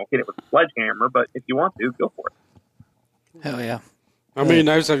 hit it with a sledgehammer, but if you want to, go for it. Hell yeah. How many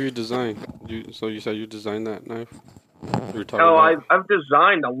knives have you designed? So you said you designed that knife? I've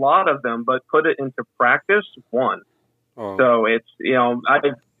designed a lot of them, but put it into practice, one. Oh. So it's, I've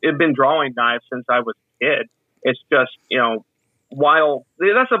been drawing knives since I was a kid. It's just, while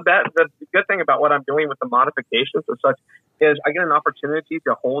the good thing about what I'm doing with the modifications and such is I get an opportunity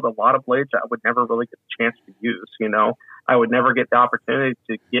to hold a lot of blades that I would never really get the chance to use. I would never get the opportunity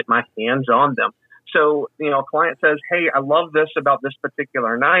to get my hands on them. So, a client says, hey, I love this about this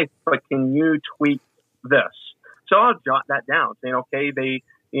particular knife, but can you tweak this? So I'll jot that down, saying, okay, they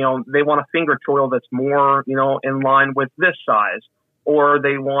want a finger choil that's more, in line with this size, or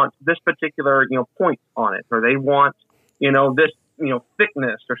they want this particular, point on it, or they want, this,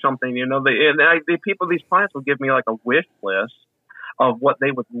 thickness or something, these clients will give me like a wish list of what they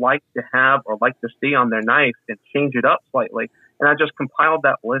would like to have or like to see on their knife and change it up slightly. And I just compiled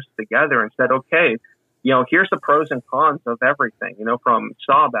that list together and said, okay, here's the pros and cons of everything, from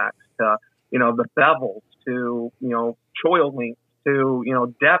sawbacks to, the bevels to, choil length to,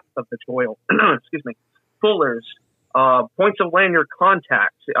 depth of the choil, excuse me, fullers, points of lanyard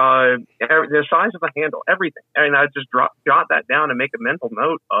contact, the size of the handle, everything. And I just jot that down and make a mental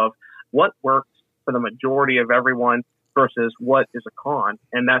note of what works for the majority of everyone versus what is a con.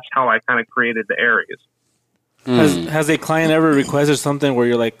 And that's how I kind of created the areas. Has a client ever requested something where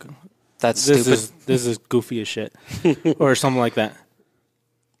you're like, this is goofy as shit, or something like that?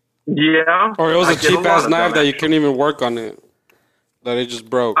 Yeah. Or it was a cheap ass knife that you couldn't even work on it, that it just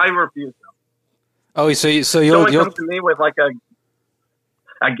broke. I refuse them. Oh, so you'll come to me with like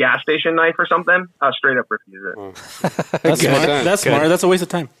a gas station knife or something, I'll straight up refuse it. Oh. That's smart. That's smart. That's a waste of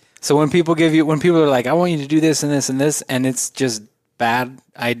time. So when people are like, I want you to do this and this and this, and it's just bad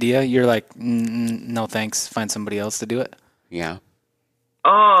idea, you're like, no thanks, find somebody else to do it. Yeah.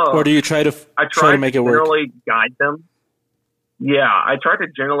 Or do you try to make it work? Generally guide them. Yeah, I try to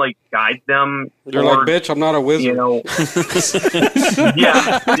generally guide them. You're like, bitch, I'm not a wizard.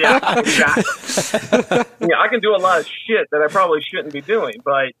 Yeah, exactly. I can do a lot of shit that I probably shouldn't be doing,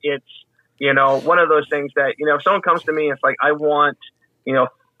 but it's, one of those things that, if someone comes to me and it's like, I want,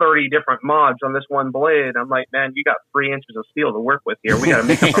 30 different mods on this one blade, I'm like, man, you got 3 inches of steel to work with here. We got to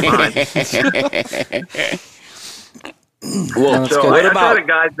make up our mind. Well, so I try to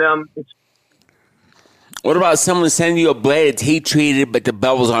guide them. What about someone sending you a blade that's heat treated, but the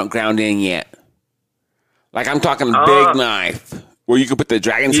bevels aren't ground in yet? Like I'm talking a big knife where you could put the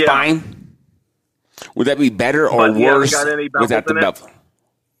dragon spine. Would that be better or worse without the bevel?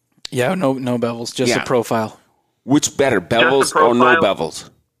 Yeah, no bevels, just a profile. Which better, bevels or no bevels?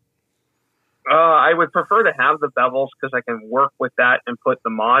 I would prefer to have the bevels because I can work with that and put the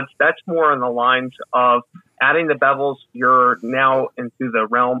mods. That's more in the lines of adding the bevels. You're now into the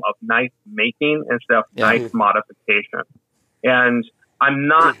realm of knife making instead of knife modification. And I'm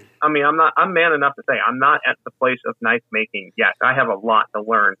man enough to say I'm not at the place of knife making yet. I have a lot to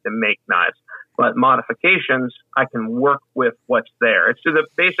learn to make knives. But modifications, I can work with what's there. It's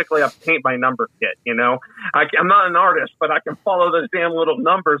basically a paint by number kit, I'm not an artist, but I can follow those damn little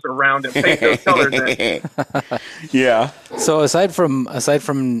numbers around and paint those colors in. Yeah. So aside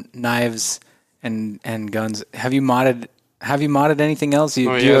from knives and guns, have you modded anything else? Do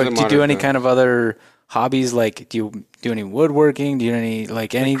you do any kind of other hobbies? Like, do you do any woodworking? Do you do any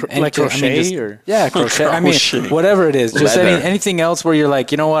crochet? Crochet. Whatever it is. Just anything else where you're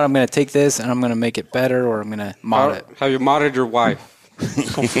like, you know what? I'm going to take this and I'm going to make it better, or I'm going to mod it. Have you modded your wife?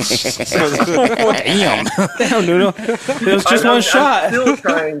 Damn, Nuno. It was just one shot.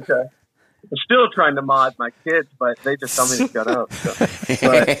 I'm still trying to mod my kids, but they just tell me to shut up. So.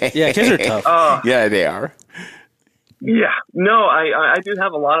 But, yeah, kids are tough. Yeah, they are. Yeah. No, I do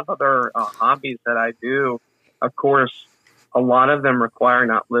have a lot of other hobbies that I do. Of course, a lot of them require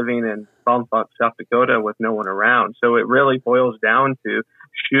not living in bumfuck South Dakota with no one around. So it really boils down to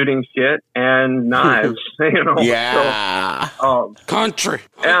shooting shit and knives. Yeah. So, country.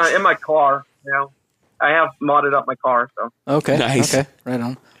 In my car, I have modded up my car. So okay, nice. Okay, right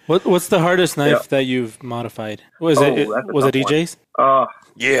on. What's the hardest knife that you've modified? Was it DJ's?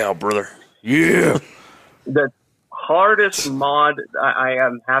 Yeah, brother. Yeah. The hardest mod I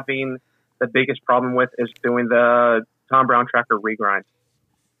am having the biggest problem with is doing the Tom Brown Tracker regrind,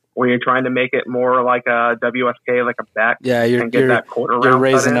 where you're trying to make it more like a WSK, like a back. Yeah, you're and get that quarter round you're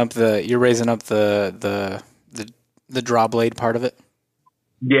raising cut in. up the draw blade part of it.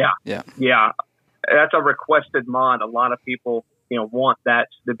 Yeah. Yeah. Yeah. That's a requested mod. A lot of people, want that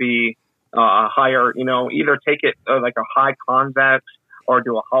to be higher, either take it like a high convex or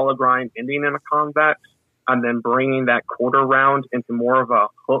do a hollow grind ending in a convex and then bringing that quarter round into more of a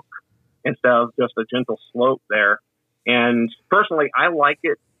hook instead of just a gentle slope there. And personally, I like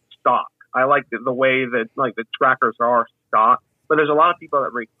it stock. I like the way that like the trackers are stock. But there's a lot of people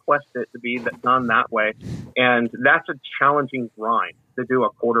that request it to be done that way, and that's a challenging grind. To do a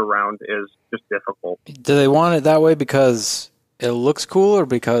quarter round is just difficult. Do they want it that way because it looks cool, or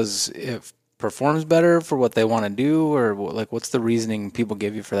because it performs better for what they want to do, or like what's the reasoning people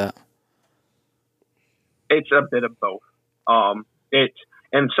give you for that? It's a bit of both.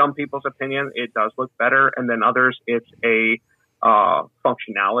 In some people's opinion, it does look better, and then others, it's a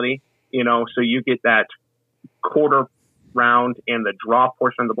functionality. So you get that quarter round and the draw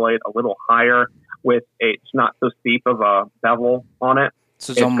portion of the blade a little higher with it's not so steep of a bevel on it.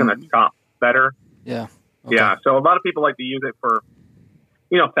 So it's going to chop better. Yeah. Okay. Yeah. So a lot of people like to use it for,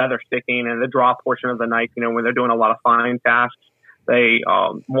 feather sticking and the draw portion of the knife. When they're doing a lot of fine tasks, they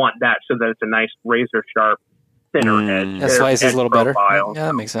want that so that it's a nice razor sharp, thinner edge. That slices a little profile. better. Yeah,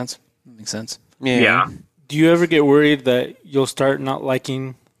 that makes sense. Yeah. Do you ever get worried that you'll start not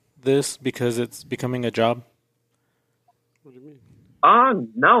liking this because it's becoming a job?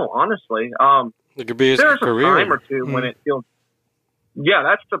 No, honestly. It could be there's career. a time or two when it feels. Yeah,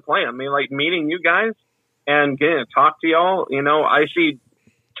 that's the plan. I mean, like meeting you guys and getting to talk to y'all. I see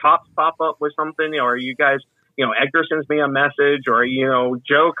Chops pop up with something, or you guys, Edgar sends me a message, or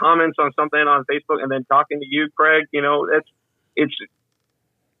Joe comments on something on Facebook, and then talking to you, Craig. It's.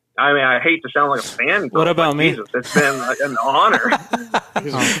 I mean, I hate to sound like a fan. What about me? Jesus, it's been an honor.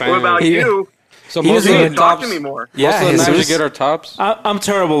 What about you? So most of the talk tops, to me more. Most of the nights you get our tops. I'm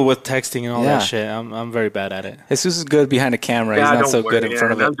terrible with texting and all that shit. I'm very bad at it. Jesus is good behind a camera. Yeah, He's not so good in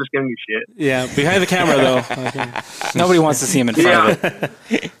front of it. I'm just giving you shit. Yeah, behind the camera though. Nobody wants to see him in front of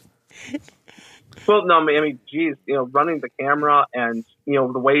it. Well, no, I mean, geez, running the camera and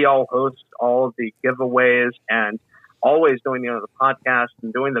the way y'all host all of the giveaways and always doing the podcast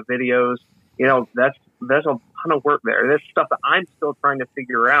and doing the videos, there's a ton of work there. There's stuff that I'm still trying to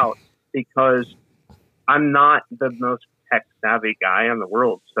figure out because I'm not the most tech savvy guy in the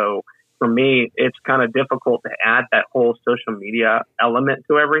world. So for me, it's kind of difficult to add that whole social media element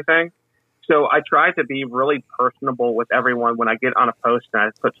to everything. So I try to be really personable with everyone when I get on a post and I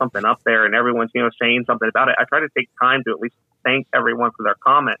put something up there and everyone's, saying something about it. I try to take time to at least thank everyone for their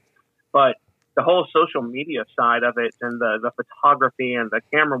comment. But the whole social media side of it and the photography and the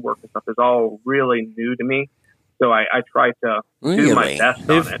camera work and stuff is all really new to me. So I try to do my best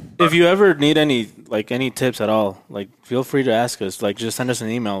on it. If you ever need any tips at all, feel free to ask us. Just send us an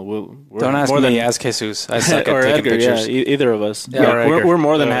email. Don't ask me. Ask Jesus. I suck at taking Edgar, pictures. Yeah, either of us. Yeah, we're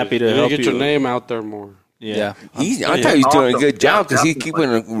more than happy to help you. Get your name out there more. Yeah. I thought he was doing a good job because he's keeping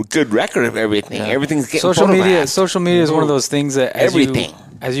a good record of everything. Yeah. Everything's getting Social media is one of those things that as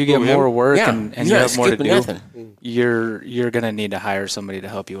you get more work and you have more to do, you're going to need to hire somebody to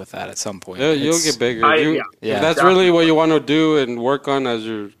help you with that at some point. Yeah, you'll get bigger. If that's really what you want to do and work on as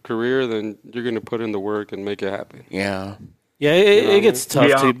your career, then you're going to put in the work and make it happen. Yeah. Yeah, it gets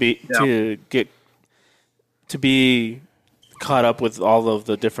tough to be caught up with all of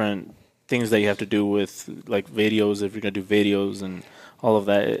the different things that you have to do with videos, if you're going to do videos and all of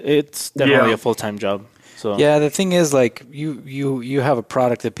that. It's definitely a full-time job. So yeah, the thing is you have a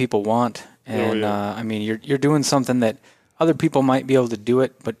product that people want, and I mean you're doing something that other people might be able to do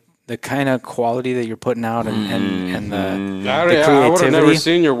it, but the kind of quality that you're putting out and the creativity. I would have never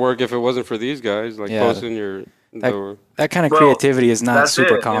seen your work if it wasn't for these guys posting your that kind of creativity is not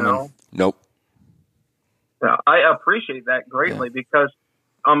super common. Nope. Yeah, I appreciate that greatly because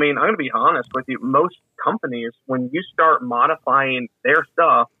I mean, I'm going to be honest with you. Most companies, when you start modifying their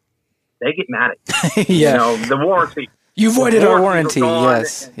stuff, they get mad at you. The warranty. You voided our warranty.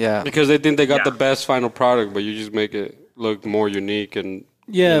 Yes. Yeah. Because they think they got the best final product, but you just make it look more unique and.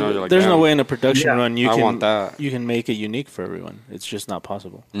 Yeah, there's no way in a production run you can you can make it unique for everyone. It's just not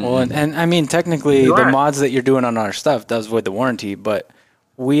possible. Mm-hmm. Well, and I mean, technically, the mods that you're doing on our stuff does void the warranty, but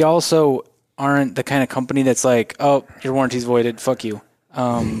we also aren't the kind of company that's like, oh, your warranty's voided, fuck you.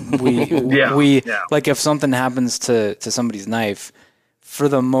 We like if something happens to somebody's knife, for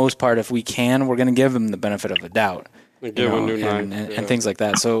the most part, if we can, we're going to give them the benefit of the doubt. And give them a new knife. And things like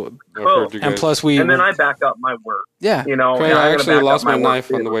that. So, Well, and plus and then I back up my work. Yeah. You know, Okay, and I gotta actually back lost up my work,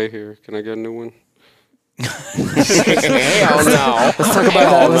 knife on too. the way here. Can I get a new one? Hell no. Let's talk about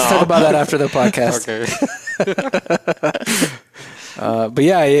that. Let's talk about that after the podcast. Okay. But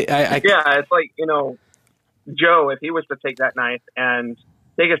yeah, Yeah, it's like, you know, Joe, if he was to take that knife and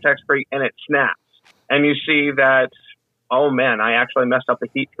take his Tex-Crete and it snaps, and you see that, oh man, I actually messed up the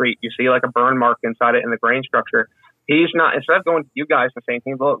heat treat. You see like a burn mark inside it in the grain structure. He's not, instead of going to you guys and saying,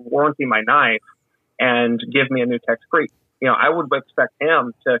 hey, look, warranty my knife and give me a new Tex-Crete. You know, I would expect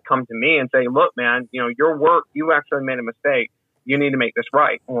him to come to me and say, look, man, you know, your work, you actually made a mistake. You need to make this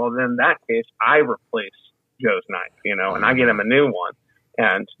right. Well, then in that case, I replace Joe's knife, you know, and I get him a new one.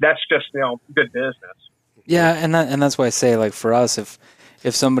 And that's just, you know, good business. yeah, and that's why I say, like, for us, if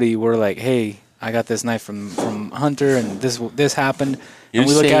somebody were like, hey, I got this knife from Hunter and this happened, and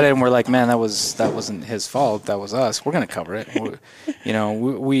we look at it and we're like, man, that wasn't his fault, that was us. We're gonna cover it. You know,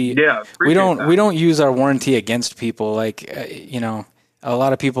 we don't use our warranty against people. Like, you know, a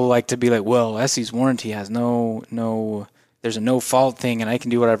lot of people like to be like, well, Essie's warranty has no there's a no fault thing, and I can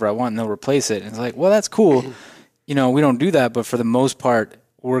do whatever I want, and they'll replace it. And it's like, well, that's cool. You know, we don't do that, but for the most part,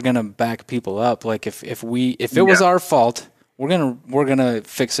 we're gonna back people up. Like if it was our fault, we're gonna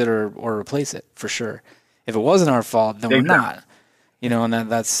fix it or replace it for sure. If it wasn't our fault, then we're not. You know, and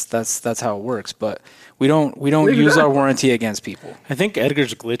that's how it works. But we don't use our warranty against people. I think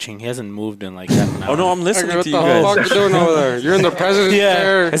Edgar's glitching. He hasn't moved in like half an hour. Oh no, I'm listening What to the you fuck guys. you doing over there? You're in the president's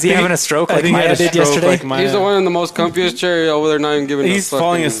chair. Is he having a stroke like think he Maya had a did stroke yesterday? like Maya. He's the one in the most comfiest chair over there, not even giving. He's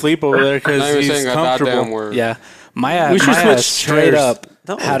falling asleep over there Not because even he's saying a goddamn comfortable. word. Yeah, Maya We should Maya switch straight chairs. up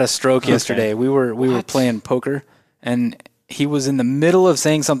had a stroke yesterday. We were playing poker, and he was in the middle of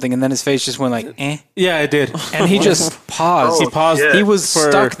saying something, and then his face just went like, eh. Yeah, I did. And he just paused. Oh, He paused. shit. He was for-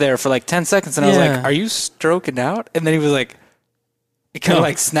 stuck there for like 10 seconds, and I was Yeah. like, are you stroking out? And then he was like, he kind of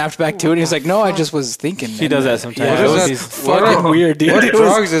like snapped back to it. And he was like, no, I just was thinking. He does that sometimes. Yeah, What it is was that? fucking What- weird, dude. What It was-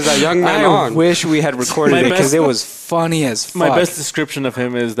 drugs is that young man I on? wish we had recorded My it because best- it was funny as fuck. My best description of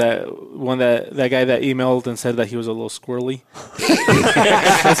him is that that guy that emailed and said that he was a little squirrely.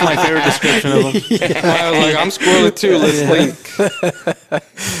 That's my favorite description of him. I was like, I'm squirrely too. Let's link.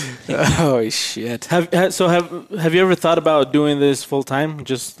 Oh, shit. Have you ever thought about doing this full time?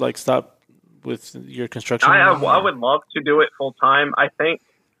 Just like stop with your construction? I would love to do it full time. I think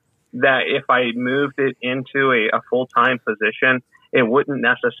that if I moved it into a full time position, it wouldn't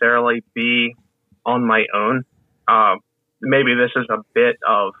necessarily be on my own. Maybe this is a bit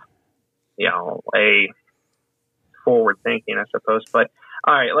of, you know, a forward thinking, I suppose. But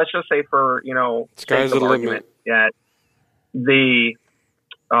all right, let's just say for, you know, Sky's sake of the argument, that the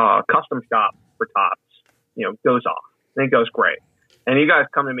custom shop for tops, you know, goes off and it goes great. And you guys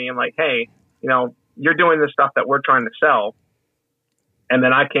come to me and like, hey, you know, you're doing this stuff that we're trying to sell. And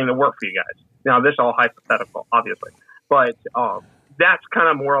then I came to work for you guys. Now, this is all hypothetical, obviously. But that's kind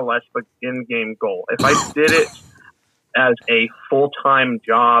of more or less the in-game goal. If I did it as a full-time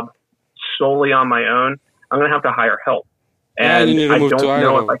job solely on my own, I'm going to have to hire help. Yeah, And you need to I move don't to know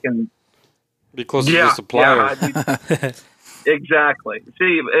Idaho. if I can... Be close to the supplier. Exactly.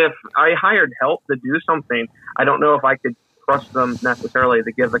 See, if I hired help to do something, I don't know if I could trust them necessarily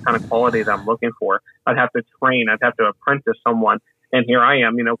to give the kind of quality that I'm looking for. I'd have to train. I'd have to apprentice someone. And here I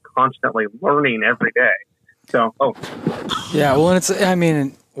am, you know, constantly learning every day. So, Yeah, well, and I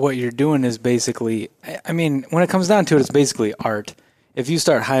mean, what you're doing is basically, I mean, when it comes down to it, it's basically art. If you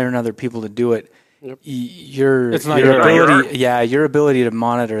start hiring other people to do it, your ability, your ability to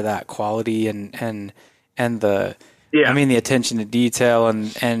monitor that quality and the, I mean, the attention to detail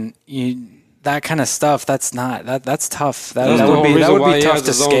and that kind of stuff. That's tough. That would be tough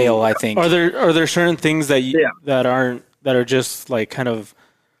to scale. I think. Are there certain things that that are just like kind of,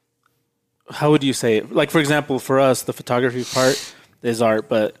 how would you say it? Like, for example, for us, the photography part is art,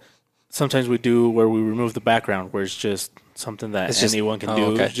 but sometimes we do where we remove the background, where it's just something that anyone can do.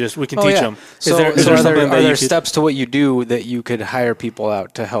 Okay. Just we can teach them. So, are there steps to what you do that you could hire people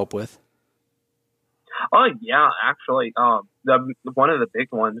out to help with? oh yeah, actually, one of the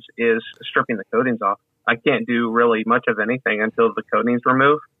big ones is stripping the coatings off. I can't do really much of anything until the coating's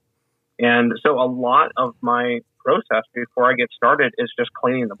removed. And so a lot of my process before I get started is just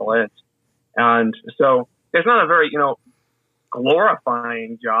cleaning the blades. And so it's not a very, you know,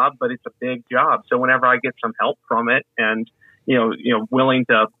 glorifying job, but it's a big job. So whenever I get some help from it and, you know, willing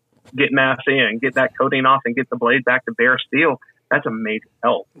to get massy and get that coating off and get the blade back to bare steel, that's a major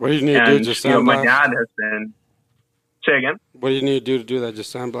help. What do you need to do? Just you know, my sandblast? dad has been, say again? What do you need to do that?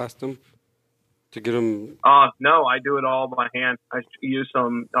 Just sandblast them? to get them? No, I do it all by hand. I use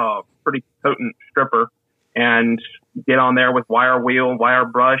some pretty potent stripper and get on there with wire wheel, wire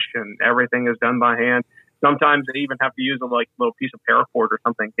brush, and everything is done by hand. Sometimes I even have to use a little piece of paracord or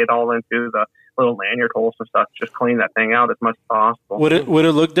something, get all into the little lanyard holes and stuff, just clean that thing out as much as possible. Would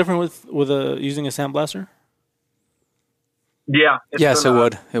it look different with using a sandblaster? Yeah. Yes, it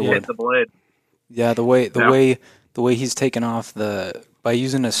would. It would. Hit the blade. Yeah, the way he's taken off by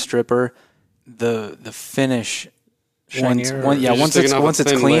using a stripper, the finish. Once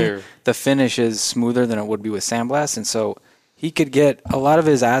it's clean, layer. The finish is smoother than it would be with sandblast, and so he could get a lot of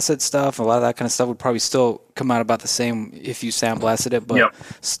his acid stuff, a lot of that kind of stuff would probably still come out about the same if you sandblasted it. But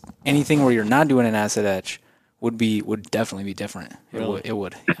anything where you're not doing an acid etch would definitely be different. Really? It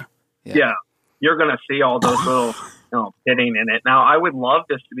would. Yeah. You're gonna see all those little pitting in it. Now, I would love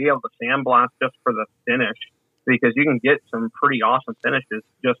just to be able to sandblast just for the finish, because you can get some pretty awesome finishes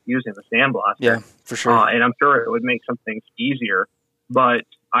just using the sandblaster. Yeah, for sure. And I'm sure it would make some things easier. But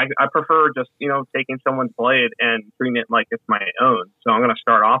I prefer just, taking someone's blade and treating it like it's my own. So I'm going to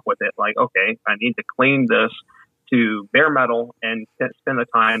start off with it like, okay, I need to clean this to bare metal and spend the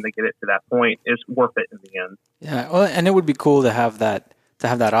time to get it to that point. It's worth it in the end. Yeah, well, and it would be cool to have that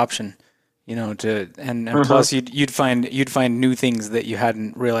option. Plus you'd find new things that you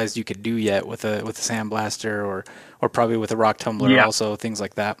hadn't realized you could do yet with a sandblaster or probably with a rock tumbler also, things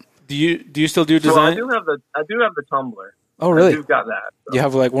like that. Do you still do design? Well, I do have the tumbler. Oh, really? You've got that. So. You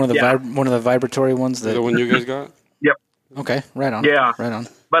have like one of the vibratory ones that the one you guys got? Yep. Okay, right on. Yeah, right on.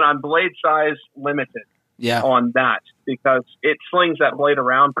 But I'm blade size limited. Yeah. On that, because it slings that blade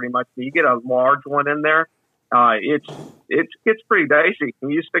around pretty much. So you get a large one in there, it gets pretty dicey.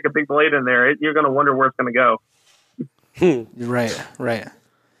 When you stick a big blade in there, you're going to wonder where it's going to go. Right.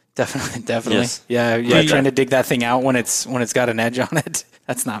 Definitely. Yes. Yeah. Trying to dig that thing out when it's got an edge on it.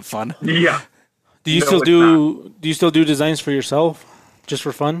 That's not fun. Yeah. Do you still do designs for yourself, just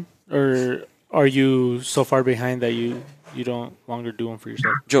for fun, or are you so far behind that you don't longer do them for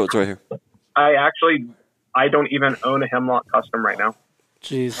yourself? Joe, it's right here. I don't even own a Hemlock custom right now.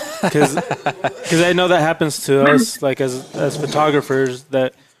 Jeez, because I know that happens to us, like as photographers,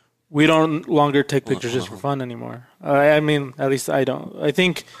 that we don't longer take pictures just for fun anymore. I mean, at least I don't. I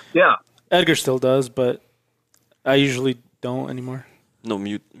think Edgar still does, but I usually don't anymore. No,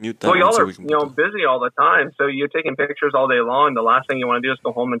 mute that. Well, y'all are busy all the time, so you're taking pictures all day long. The last thing you want to do is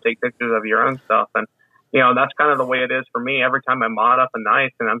go home and take pictures of your own stuff, and that's kind of the way it is for me. Every time I mod up a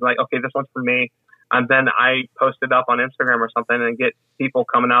knife, and I'm like, okay, this one's for me. And then I post it up on Instagram or something and get people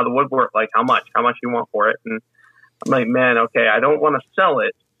coming out of the woodwork like, how much you want for it? And I'm like, man, okay, I don't want to sell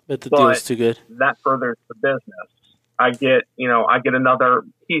it, but the deal's too good. That furthers the business. I get another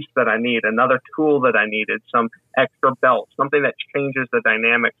piece that I need, another tool that I needed, some extra belt, something that changes the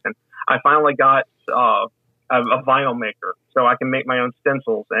dynamics. And I finally got a vinyl maker, so I can make my own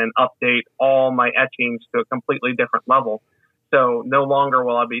stencils and update all my etchings to a completely different level. So no longer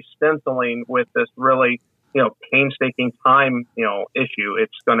will I be stenciling with this really, painstaking time, issue.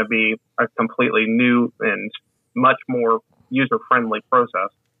 It's going to be a completely new and much more user-friendly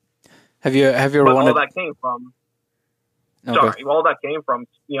process. Have you ever wanted? All that came from. Okay. All that came from,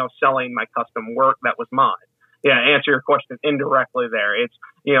 selling my custom work that was mine. Yeah, answer your question indirectly there. It's,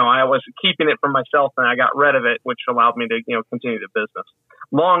 I was keeping it for myself and I got rid of it, which allowed me to, continue the business.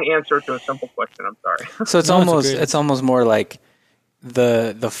 Long answer to a simple question. I'm sorry. So it's almost more like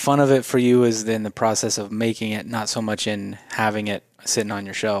the fun of it for you is in the process of making it, not so much in having it sitting on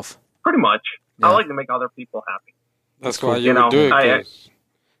your shelf. Pretty much. Yeah. I like to make other people happy. That's why you would do it. 'Cause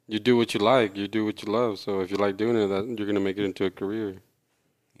you do what you like. You do what you love. So if you like doing it, you're going to make it into a career.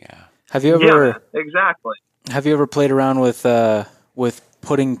 Yeah. Have you ever? Yeah, exactly. Have you ever played around with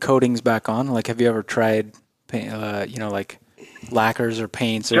putting coatings back on? Like, have you ever tried, like lacquers or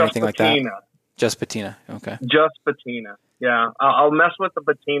paints or anything like that? Just patina. Okay. Just patina. Yeah, I'll mess with the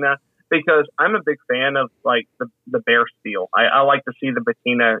patina because I'm a big fan of like the bare steel. I like to see the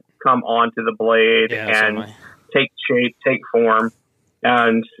patina come onto the blade and take shape, take form.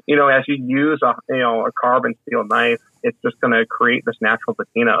 And, as you use a carbon steel knife, it's just going to create this natural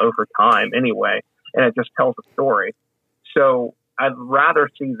patina over time anyway. And it just tells a story. So I'd rather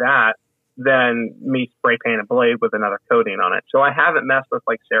see that than me spray paint a blade with another coating on it. So I haven't messed with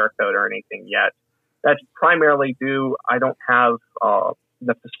like Cerakote or anything yet. That's primarily due. I don't have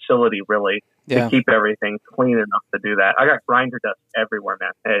the facility really to keep everything clean enough to do that. I got grinder dust everywhere,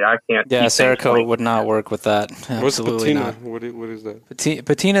 man. Hey, I can't. Yeah, Cerakote would not work with that. What's Absolutely patina? not. What is that?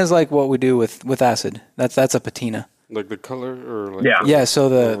 Patina is like what we do with acid. That's a patina. Like the color or like yeah. So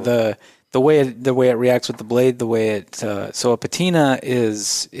the way it reacts with the blade, the way it so a patina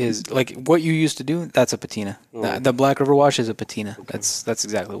is like what you used to do. That's a patina. The Black River Wash is a patina. Okay. That's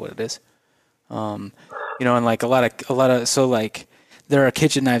exactly what it is. And like a lot of so like there are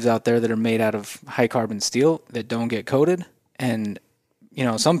kitchen knives out there that are made out of high carbon steel that don't get coated, and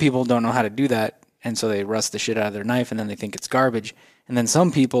some people don't know how to do that, and so they rust the shit out of their knife, and then they think it's garbage. And then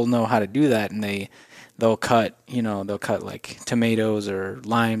some people know how to do that, and they'll cut like tomatoes or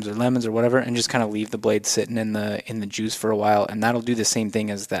limes or lemons or whatever, and just kind of leave the blade sitting in the juice for a while, and that'll do the same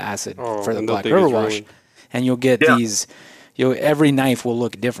thing as the acid for the Black River Wash. And you'll get these. Every knife will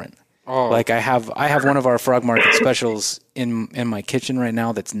look different. Oh. Like I have one of our Frog Market specials in my kitchen right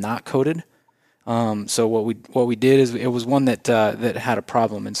now that's not coated. So what we did is it was one that had a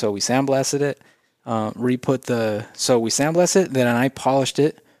problem, and so we sandblasted it. We sandblasted it, then I polished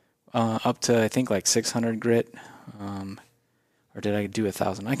it up to I think like 600 grit, or did I do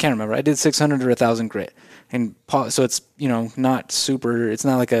 1,000? I can't remember. I did 600 or 1,000 grit, and so it's not super. It's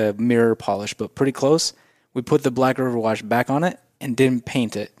not like a mirror polish, but pretty close. We put the Black River Wash back on it and didn't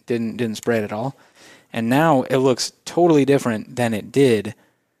paint it, didn't spray it at all, and now it looks totally different than it did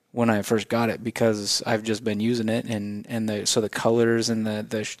when I first got it, because I've just been using it, and the colors and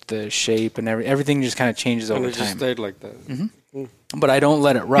the shape and everything just kind of changes over time. And it just stayed like that. Mm-hmm. But I don't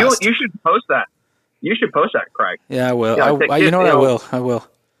let it rust. You should post that. You should post that, Craig. Yeah, I will. I will.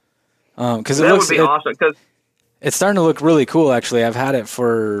 Because that would be awesome. Because it's starting to look really cool. Actually, I've had it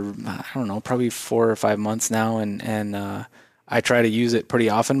for I don't know, probably 4 or 5 months now, and I try to use it pretty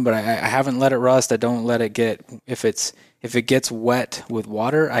often. But I haven't let it rust. I don't let it get if it gets wet with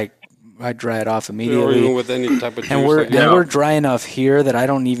water, I dry it off immediately. Or even with any type of juice. And we're dry enough here that I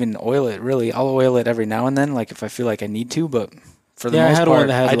don't even oil it, really. I'll oil it every now and then, like if I feel like I need to, but for the most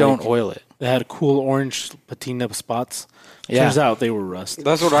part, I don't oil it. They had cool orange patina spots. Turns out they were rust.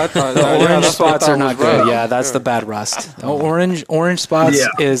 That's what I thought. The orange spots are not good. Yeah, that's the bad rust. Orange spots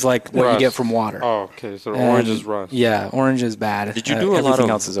is like what you get from water. Oh, okay. So orange is rust. Yeah, orange is bad. Did you do a lot of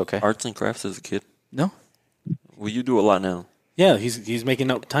else is okay. arts and crafts as a kid? No. Well, you do a lot now. Yeah, he's making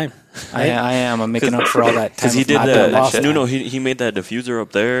up time. I am. I'm making up for all that time. Because he did that. No, he made that diffuser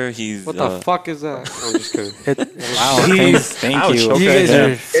up there. What the fuck is that? I'm just kidding. Wow. Thank you.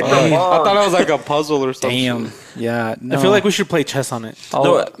 Okay. I thought it was like a puzzle or something. Damn. Yeah. No. I feel like we should play chess on it.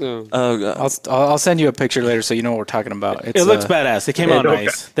 I'll send you a picture later so you know what we're talking about. It looks badass. It came out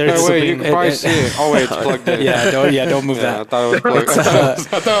nice. Wait, you can probably see it. Oh wait, it's plugged in. Don't move that. I thought it was plugged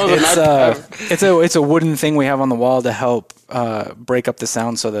in. I thought it was it's a wooden thing we have on the wall to help break up the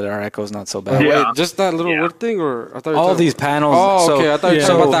sound so that our echo is not so bad. Wait, just that little wood thing, or I thought all these panels. Oh, okay. I thought you were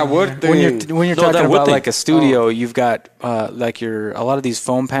talking about that wood thing. When you're talking about like a studio, you've got like a lot of these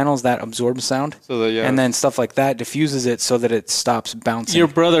foam panels that absorb sound, and then stuff like that diffuses it so that it stops bouncing. Your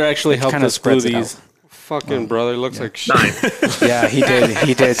brother actually helped us glue these. Fucking brother looks like shit. Yeah, he did.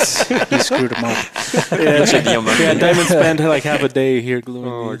 He screwed him up. Diamond spent like half a day here gluing.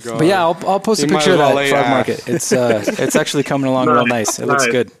 Oh my god! But yeah, I'll post a picture of that Frog Market. It's actually coming along real nice. It looks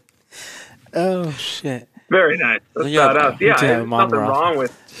good. Oh shit! Very nice. There's nothing wrong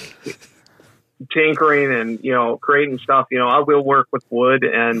with tinkering and creating stuff. I will work with wood,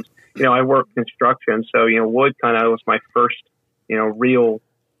 and I work construction, so wood kind of was my first real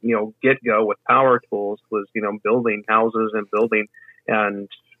get-go with power tools was, building houses and building and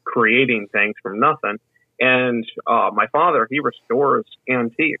creating things from nothing. And my father, he restores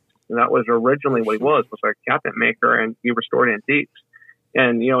antiques. And that was originally what he was a cabinet maker, and he restored antiques.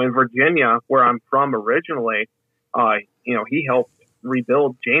 And, in Virginia, where I'm from originally, he helped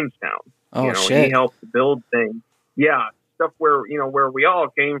rebuild Jamestown. Oh, shit. He helped build things. Yeah, stuff where we all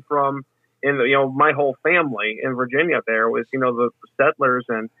came from. And my whole family in Virginia there was the settlers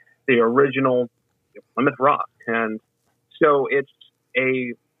and the original Plymouth Rock, and so it's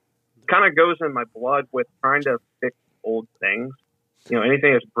kind of goes in my blood with trying to fix old things.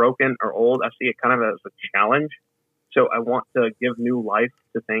 Anything that's broken or old, I see it kind of as a challenge. So I want to give new life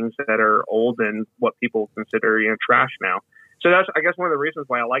to things that are old and what people consider trash now. So that's, I guess, one of the reasons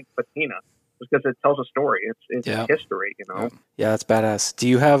why I like patina. Because it tells a story. It's history, Yeah, that's badass. Do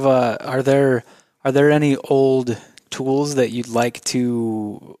you have are there any old tools that you'd like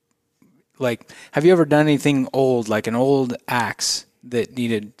to have you ever done anything old, like an old axe that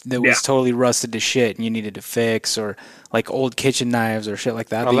was totally rusted to shit and you needed to fix, or like old kitchen knives or shit like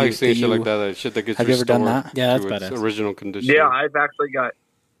that? I like seeing shit like that. Shit that gets have you ever done that? Yeah, that's badass. Original condition. Yeah, I've actually got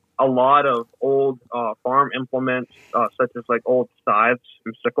a lot of old farm implements, such as like old scythes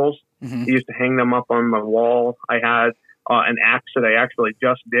and sickles. Mm-hmm. I used to hang them up on my wall. I had an axe that I actually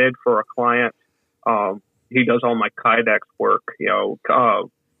just did for a client. He does all my Kydex work,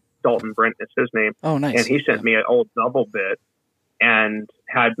 Dalton Brent is his name. Oh, nice. And he sent me an old double bit and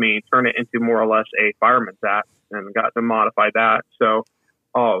had me turn it into more or less a fireman's axe and got to modify that. So,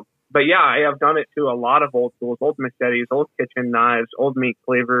 but yeah, I have done it to a lot of old tools, old machetes, old kitchen knives, old meat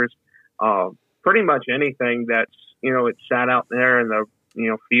cleavers, pretty much anything that's, it sat out there in the,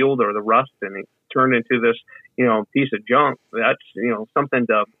 field or the rust and it turned into this, piece of junk. That's, something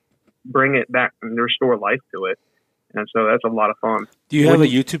to bring it back and restore life to it. And so that's a lot of fun. Do you have a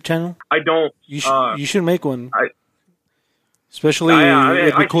YouTube channel? I don't. You should make one. Especially,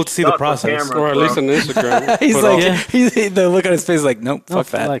 it'd be cool to see the process. Or at least on Instagram. He's like, the look on his face is like, nope, fuck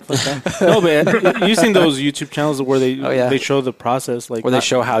that. Fuck that. No, but you've seen those YouTube channels where they show the process, like where they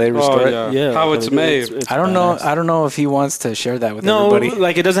show how they restore it. Yeah, how it's made. I don't know. I don't know if he wants to share that with everybody. No,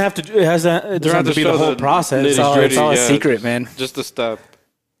 like it doesn't have to. It doesn't have to be the whole process. It's all a secret, man. Just a step.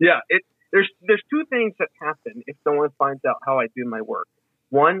 Yeah, there's two things that happen if someone finds out how I do my work.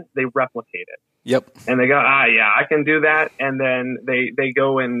 One, they replicate it. Yep. And they go, I can do that. And then they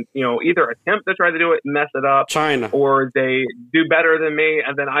go and, either attempt to try to do it and mess it up. China. Or they do better than me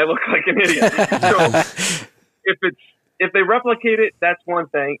and then I look like an idiot. So if they replicate it, that's one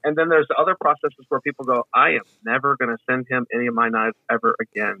thing. And then there's other processes where people go, I am never going to send him any of my knives ever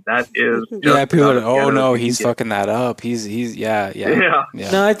again. That is people are, oh no, he's fucking that up. He's yeah.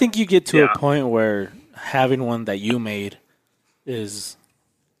 No, I think you get to a point where having one that you made is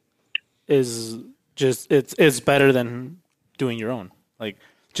just it's better than doing your own, like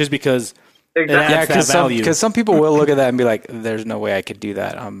just because because some people will look at that and be like, there's no way I could do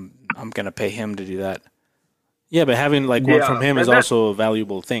that. I'm gonna pay him to do that. Yeah, but having like one from him is also a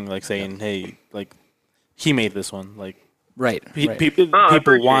valuable thing, like saying, hey, like he made this one, like right. People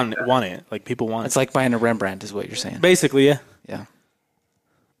want it, like people want it's like buying a Rembrandt is what you're saying, basically. Yeah.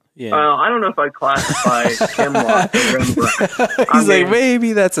 I don't know if I'd classify Hemlock as Rembrandt. He's like,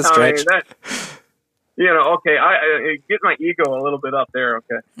 maybe that's a stretch. Okay, I get my ego a little bit up there,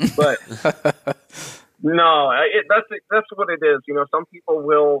 okay, but no, that's what it is. Some people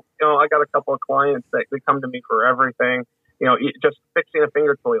will. I got a couple of clients that they come to me for everything. Just fixing a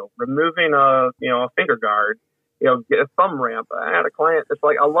finger coil, removing a finger guard, get a thumb ramp. I had a client that's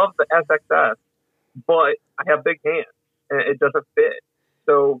like, I love the SXS, but I have big hands and it doesn't fit.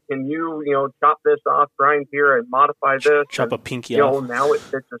 So can you, chop this off, grind here, and modify this? Chop a pinky off. Now it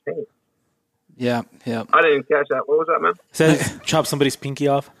fits his hand. Yeah. I didn't catch that. What was that, man? Says chop somebody's pinky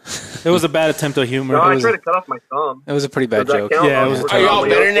off. It was a bad attempt at humor. No, I tried to cut off my thumb. It was a pretty bad joke. Yeah, are you all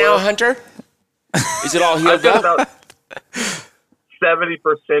better now, Hunter? Is it all healed up? About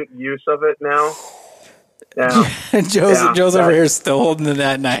 70% use of it now. Yeah. Joe's over here still holding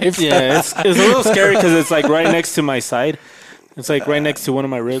that knife. Yeah, it's a little scary because it's like right next to my side. It's like right next to one of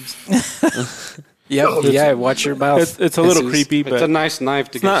my ribs. Yeah, watch your mouth. It's a little creepy, but it's a nice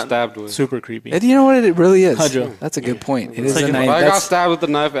knife to get stabbed with. Super creepy. You know what? It really is. Joe. That's a good point. It is like a knife. If I got stabbed with the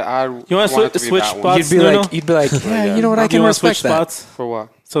knife, you want to switch spots? You'd be like, yeah, you know what? I can respect that. Spots for what?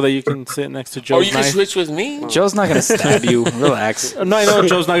 So that you can sit next to Joe's you knife. can switch with me. Joe's not gonna stab you. Relax. No, I know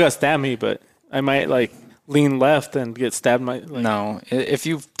Joe's not gonna stab me, but I might lean left and get stabbed. No, if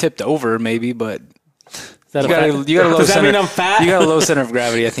you've tipped over, maybe, but. You got a low Does that mean I'm fat? You got a low center of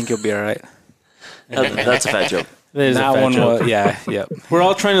gravity. I think you'll be all right. That's a fat joke. That one was, yeah. We're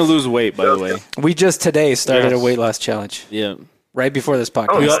all trying to lose weight, by the way. We just today started a weight loss challenge. Yeah. Right before this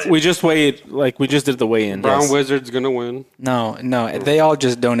podcast. We just weighed, we just did the weigh-in. Brown Wizard's going to win. No. They all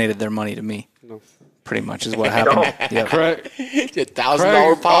just donated their money to me. No. Pretty much is what happened. Yep. Correct.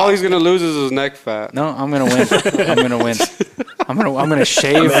 $1,000 pop. All he's going to lose is his neck fat. No, I'm going to win. I'm gonna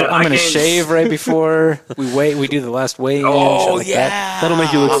shave. I'm gonna shave right before we do the last weigh-in. Oh that'll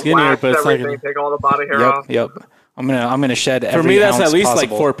make you look skinnier, but it's not gonna take all the body hair off. Yep. I'm gonna shed. For me, that's at least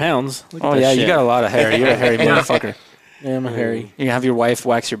possible. 4 pounds. Oh yeah, you got a lot of hair. You're a hairy motherfucker. Yeah, I'm a hairy. You gonna have your wife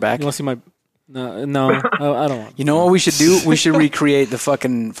wax your back? You want to see my? No, I don't want. You know what we should do? We should recreate the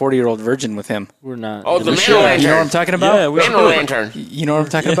fucking 40-year-old virgin with him. We're not. Oh, the man lantern. You know what I'm talking about? Yeah, man lantern. You know what I'm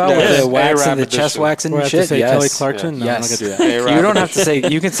talking about? With the wax and the chest waxing and shit? Say Kelly Clarkson? No, yes. I'm not going to do that. You don't have to say,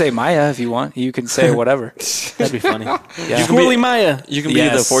 you can say Maya if you want. You can say whatever. That'd be funny. Yeah. Squirrely Maya. You can be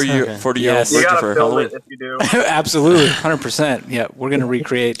the 40-year-old virgin for Halloween. If you do. Absolutely. 100%. Yeah, we're going to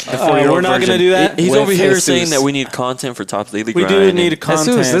recreate the 40-year-old virgin. We're not going to do that? He's over here saying that we need content for Top Daily Grind. We do need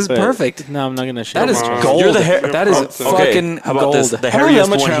content. This is perfect. No, I'm not going to share that. That is gold. You're the that is fucking how about gold. this? The hairiest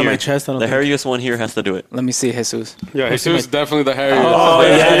one here. The hairiest one here has to do it. Let me see Jesus. Yeah, Jesus is definitely the hairiest. Oh,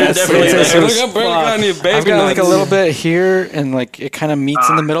 yeah, definitely. I've got like a little bit here, and like it kind of meets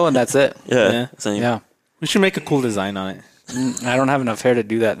in the middle, and that's it. Yeah. Yeah. We should make a cool design on it. I don't have enough hair to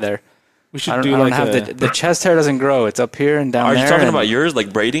do that there. We should I do don't like have the chest hair doesn't grow. It's up here and down Are there. you talking about yours,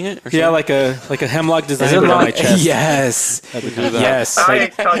 like braiding it? Or yeah, something? like a hemlock design Is it on long? my chest. Yes. Yes. I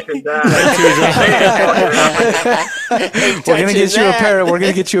ain't touching that. We're gonna get you a pair. We're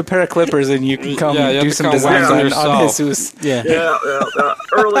gonna get you a pair of clippers, and you can come Yeah, you have do to some come designs wax on yourself. Jesus. Yeah.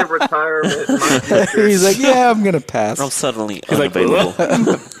 Early retirement. in my future. He's like, yeah, I'm gonna pass. I'm suddenly like, unavailable.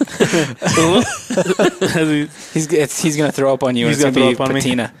 He's gonna throw up on you. He's and gonna it's throw gonna up be on me.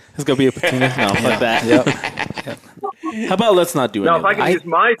 patina. It's gonna be a patina. No, fuck that. Yep. How about let's not do it? Now, if I can use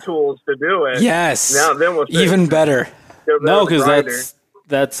my tools to do it, Yes. now then we'll see. Even better. No, because that'd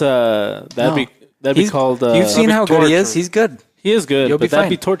be He's- called. You've seen how good he is. torture. He's good. He is good, You'll but be that'd fine.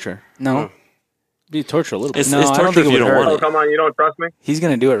 be torture. No, Be torture a little bit. It's, No, it's I don't torture think if it you would don't hurt. Oh, want it. come on, you don't trust me? he's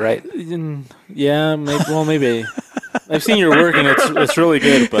gonna do it right. Yeah, maybe. I've seen your work and it's really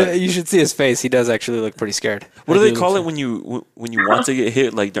good, but You should see his face. He does actually look pretty scared. What do I they do call look it when you want to get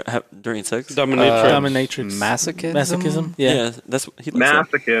hit, like during sex? dominatrix, Masochism. Yeah. that's what he looks like.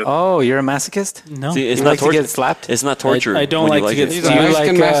 Masochist. Oh, you're a masochist. No, See, it's You not like to torture. get slapped? It's not torture. I don't when you like to get it. Do you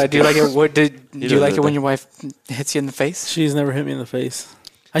Mexican like? Do you like it? What did? Do you does like it that. when your wife hits you in the face? she's never hit me in the face.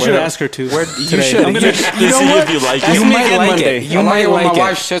 I should ask her to. You today. should. I'm gonna, You To know see what? if you like You it. might again like Monday. it. You I like might it when like my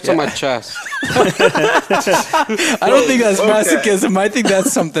wife it. shits on my chest. I don't think that's Okay. masochism. I think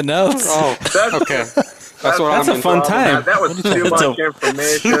that's something else. Oh, okay. That's what That's I'm a fun time. That was too much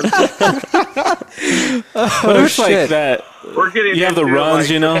information. What if like shit. that? We're getting You have the into, runs, like,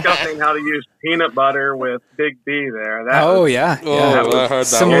 you know? discussing how to use peanut butter with Big B there. That Oh was, yeah, Oh, yeah. I heard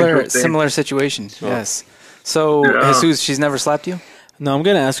that one. Similar situation. Yes. So Yeah. Jesus, she's never slapped you. No, I'm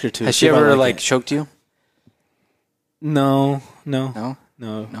gonna ask her to. Has see she if I ever like it. choked you? No. No. No.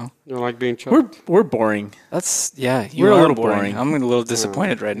 You don't like being choked? We're boring. That's you We're a are little boring. I'm a little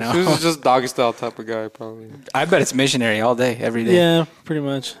disappointed right now. This is just doggy style type of guy, probably. I bet it's missionary all day, every day. Yeah, pretty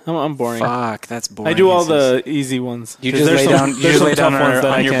much. I'm boring. Fuck, that's boring. I do all Jesus. the easy ones. You 'Cause just there's lay some- down. You there's just some lay down tough on, ones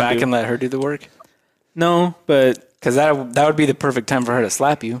that I on your can't back do. and let her do the work. No, but Because that would be the perfect time for her to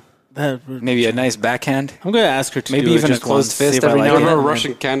slap you. Maybe a nice backhand. I'm gonna ask her to Maybe do it even a just closed once, fist see if I every like now Give and her a then.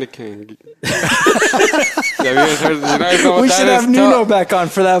 Russian candy cane. You guys know what We that should is? have Nuno back on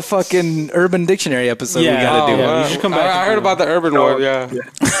for that fucking Urban Dictionary episode. Yeah. we gotta do. Yeah, you should come back I and heard do about the urban one. Yeah,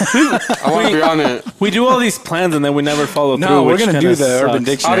 I want to be on it. We do all these plans and then we never follow through. No, we're which gonna kinda do the sucks. Urban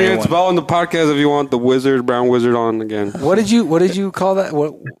Dictionary Audience, one. well on the podcast if you want the Brown Wizard on again. What did you call that?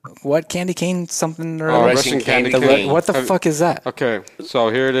 What candy cane something or Oh, other? Russian candy The cane. What the fuck is that? Okay, so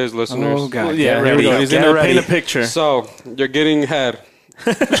here it is, listeners. Oh god! Yeah, Get here we ready. go. He's Get gonna ready. paint a picture. So you're getting head.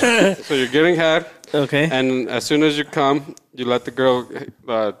 So you're getting head, Okay. and as soon as you come, you let the girl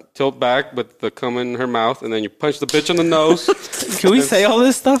tilt back, but the cum in her mouth, and then you punch the bitch in the nose, Can we say all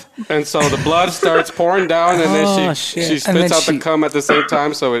this stuff? and so the blood starts pouring down, and Oh, then shit. she And then spits out she- the cum at the same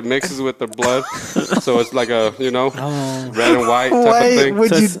time, so it mixes with the blood, so it's like a red and white type of thing. would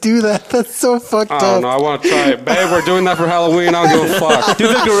So you it's- do that? That's so fucked I don't know. I want to try it, babe. We're doing that for Halloween. I don't give a fuck. Do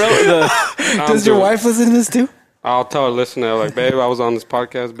the gorilla. Does your wife listen to this too? I'll tell a listener, like, babe, I was on this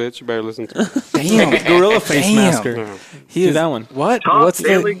podcast, bitch. You better listen to it. Damn, The gorilla face Damn. masker. He Do is that one. What? Top What's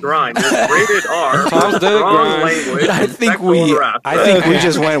Daily the? Grind is rated R. Tom's Daily Strong Grind. language. I and think sexual we. harassment. I think we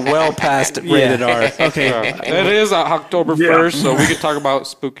just went well past rated R. Okay. It is October 1st, so we can talk about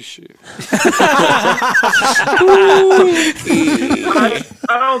spooky shit.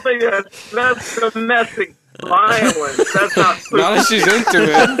 I don't think that's domestic violence. That's not spooky. Now that she's into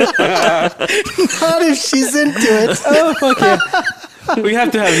it, Not if she's into it. Oh fuck yeah! We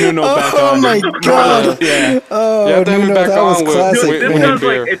have to have Nuno back Oh on. my god! Yeah. Oh, you have to have me Nuno, back that was on with, classic. with, This with sounds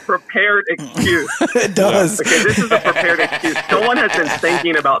beer. like a prepared excuse. It does. Okay, this is a prepared excuse. Someone has been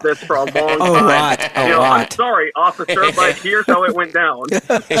thinking about this for a long time. A I'm lot. sorry, officer, but here's how it went down.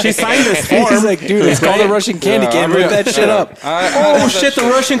 She signed this form. He's like, dude, it's called a Russian candy cane. Look that shit up. Oh shit! The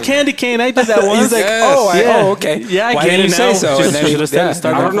Russian candy cane. I did that once. He's like, Yes. oh, okay. Yeah, I Why get didn't it you now. say so? Just And then should have said it.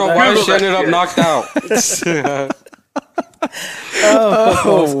 Started I don't know off why Google she ended that up shit. knocked out.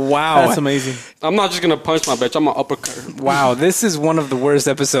 Oh wow! That's amazing. I'm not just going to punch my bitch. I'm going to uppercut her. Wow, this is one of the worst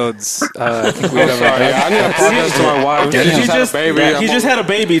episodes I think we've I'm ever sorry. done. I need to apologize to my wife. Damn. She He just had just, a baby. he just had a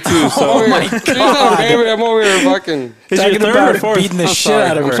baby too. So Oh my God. She just had a baby. I'm over here fucking... Is your Talking third about or fourth? beating the I'm shit sorry.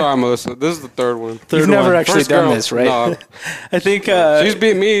 out of I'm her. sorry, Melissa. This is the third one. You've never one. actually First done girl. this, right? No. I think She's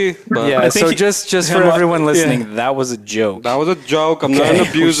beat me. But Yeah. I think So he- just for Hemlock- everyone yeah. listening, that was a joke. That was a joke. I'm not Okay, an we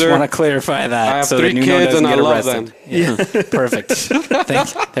just abuser. want to clarify that. I have so 3 that Nuno kids doesn't and I get love arrested. them. Yeah.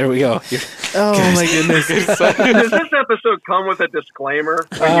 Perfect. There we go. Oh my goodness. Does this episode come with a disclaimer?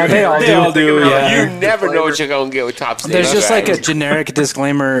 They all They all do, yeah. You never know what you're going to get with Top State. There's just like a generic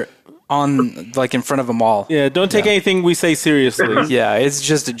disclaimer on, like, in front of them all. Yeah, don't take anything we say seriously. Yeah, it's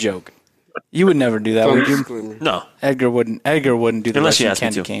just a joke. You would never do that, would you? Disclaimer. No. Edgar wouldn't do the Unless you Russian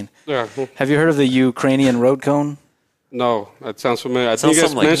ask me candy to. cane. Yeah. Have you heard of the Ukrainian road cone? No, that sounds familiar. I think you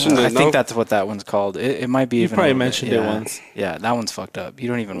guys something like mentioned that. it. I think no? that's what that one's called. It might be You even. probably a little mentioned bit, it yeah. once. Yeah, that one's fucked up. You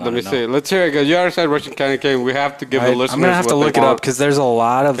don't even Let want me to see. know. Let's hear it, guys. You already said Russian candy cane. We have to give the listeners. I'm gonna have to what look they it up want. because there's a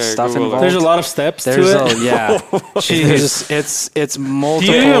lot of Okay, stuff Google it. involved. There's a lot of steps There's to it. yeah. it's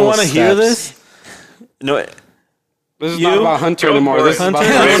multiple. Do you even want to hear steps. this? No, This is not about Hunter Go anymore. for This it. is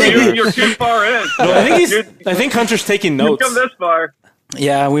about Maybe you're too far in. I think Hunter's taking You've notes. come this far.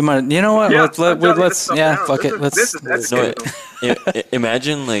 Yeah, we might. You know what? Yeah, let's I'm jotting this let's stuff yeah, down. fuck This it. is- Let's. this is no. educational.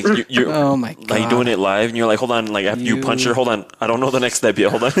 Imagine like you're Oh my god! like doing it live, and you're like, hold on, like after you punch her, hold on, I don't know the next step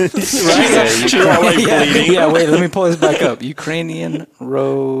yet. Hold on, Right? You're all like bleeding. Yeah, wait. Let me pull this back up. Ukrainian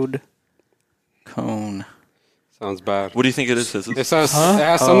road cone. Sounds bad. What do you think it is? Sis? It sounds. It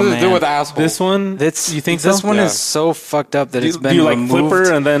has something to do man. with asshole. This one, That's you think this so? one Yeah. is so fucked up that Do, it's do been you like removed.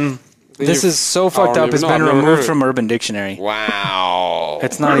 flipper and then This is so fucked don't up. even It's know. been I've never heard removed it. from Urban Dictionary. Wow.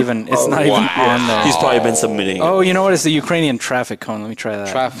 It's not even. It's not even on there. He's probably been submitting. Oh, you know what? It's the Ukrainian traffic cone. Let me try that.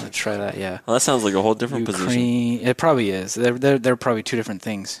 Traffic. Let's try that. Yeah. Well, that sounds like a whole different position. It probably is. They're probably two different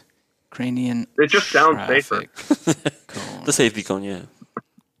things. Ukrainian. It just sounds safer. traffic cone. The safety cone, yeah.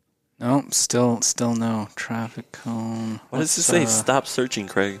 No, still no traffic cone. What does it say? Stop searching,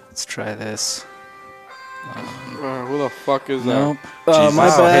 Craig. Let's try this. Who the fuck is Nope. that? my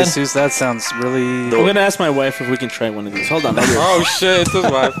Wow, bad. Jesus, that sounds really. I'm gonna ask my wife if we can try one of these. Hold on. Oh shit! It's his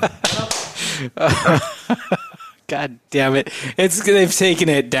wife. God damn it! They've taken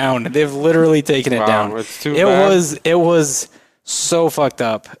it down. They've literally taken it Wow, down. it's too it bad. was so fucked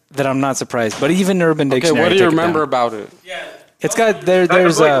up that I'm not surprised. But even Urban Okay, Dictionary. what do you took it remember down. about it? It's got there's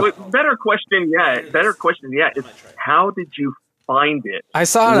Better question yet is how did you find it? I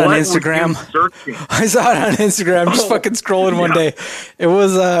saw it on What Instagram. were you searching? I saw it on Instagram. Just fucking scrolling one day. It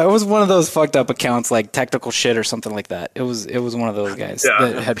was one of those fucked up accounts like technical shit or something like that. It was one of those guys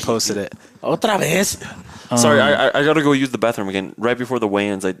that had posted it. Otra vez. Sorry, I gotta go use the bathroom again. Right before the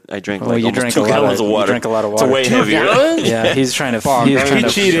weigh-ins, I drank like you almost drank 2 a lot of- gallons of you water. drank a lot of It's water. way 2 heavier. Yeah, he's trying to. He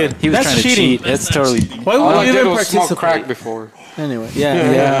cheated. He was That's trying to cheating. cheat. It's totally. Why All would I you did even was smoke crack participate? before. Anyway,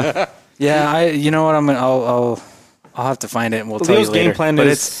 yeah. Yeah. You know what? I'll have to find it and we'll tell you Leo's game later. plan But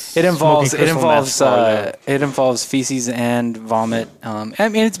is it involves smoking crystal meth. it involves feces and vomit. I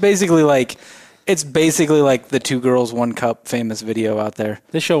mean, it's basically like the 2 girls 1 cup famous video out there.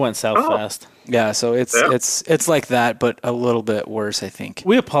 This show went south fast. Yeah, so it's like that, but a little bit worse, I think.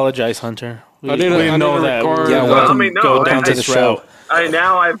 We apologize, Hunter. We I need to know that. record Yeah, that. welcome. I mean, no, Go down to I- the show.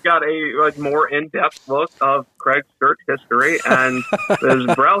 Now I've got a more in-depth look of Craig's search history and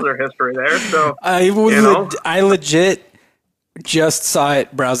his browser history there. So I legit just saw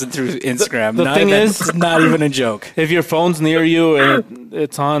it browsing through Instagram. The thing that's is- not even a joke. If your phone's near you and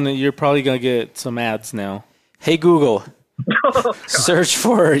it's on, you're probably gonna get some ads now. Hey Google, search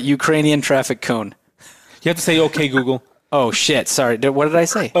for Ukrainian traffic cone. You have to say, "Okay, Google." Oh shit! Sorry. What did I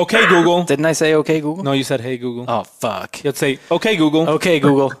say? Okay, Google. Didn't I say okay Google? No, you said, "Hey, Google." Oh fuck. You have to say, "Okay, Google." Okay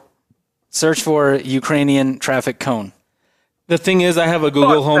Google, search for Ukrainian traffic cone. The thing is, I have a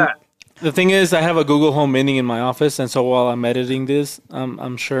Google Fuck Home. that. The thing is, I have a Google Home Mini in my office, and so while I'm editing this,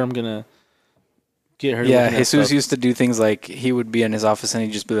 I'm sure I'm gonna get her. Yeah, looking at Jesus stuff. used to do things like he would be in his office and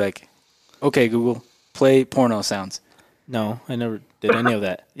he'd just be like, "Okay Google, play porno sounds." No, I never did any of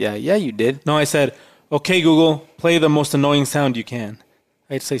that. Yeah, you did. No, I said, "Okay, Google, play the most annoying sound you can."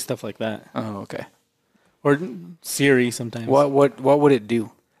 I'd say stuff like that, Oh, okay. or Siri sometimes. What would it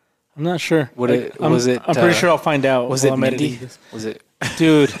do? I'm not sure. I'm pretty sure I'll find out. Was while it I'm editing Mindy? this. Was it?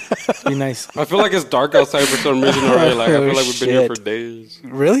 Dude, be nice. I feel like it's dark outside for some reason already. Like I feel like we've been here Shit. for days.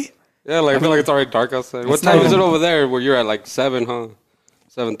 Really? Yeah, like I feel like it's already dark outside. What It's not time is it even- over there? Where you're at, like 7, huh?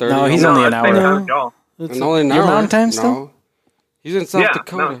 7:30. No, he's no, only an I'd say hour. not y'all. And only an You're hour. Mountain Time No. still? He's in South Yeah,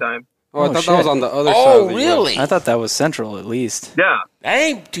 Dakota. Mountain Time. Oh, I Oh, thought that was shit. on the other side. Oh, of the really? I thought that was Central at least. Yeah. That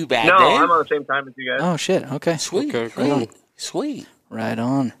ain't too bad, No, then. I'm on the same time as you guys. Oh shit. Okay. Sweet. Okay, cool. Sweet. Right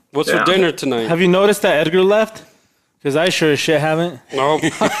on. What's Yeah. for dinner tonight? Have you noticed that Edgar left? Because I sure as shit haven't. No. Yeah,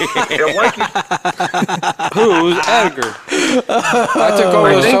 why keep- Who's Edgar? I took over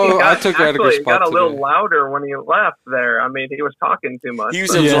I the think show. he I took Edgar's actually spot got a little today. louder when he left there. I mean, he was talking too much. He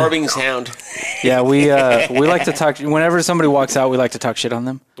was absorbing sound. Yeah, we like to talk. Whenever somebody walks out, we like to talk shit on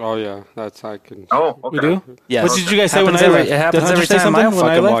them. Oh yeah, that's I can. Oh, okay. We do? Yes. What did you guys say when I Happens left? It happens Did Hunter every say time I something when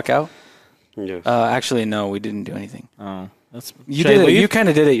fucking left? walk out. Yes. Actually, no, we didn't do anything. Oh, that's You should I did it. leave? You kind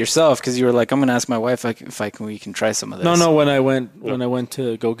of did it yourself because you were like, "I'm gonna ask my wife we can try some of this." No, when I went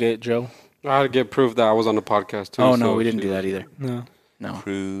to go get Joe. I had to get proof that I was on the podcast too. Oh no, so we didn't she- do that either. No. No.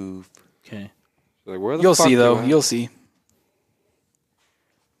 Proof. Okay. Like, where the You'll fuck see you though. at? You'll see.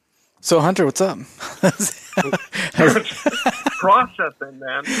 So Hunter, what's up? Processing,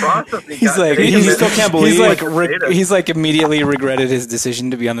 man. Processing. He's like, he still can't believe. He's like immediately regretted his decision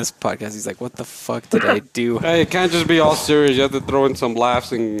to be on this podcast. He's like, what the fuck did I do? Hey, it can't just be all serious. You have to throw in some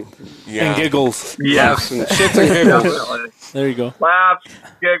laughs and giggles. Yeah. Laughs and shits and giggles. There you go. Laughs,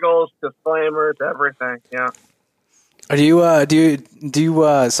 giggles, disclaimers, everything. Yeah. Do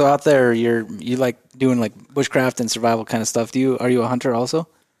you so out there you like doing like bushcraft and survival kind of stuff? Are you a hunter also?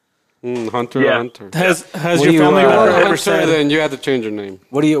 Hunter. Has What your do you, family Hunter, ever said? then you had to change your name.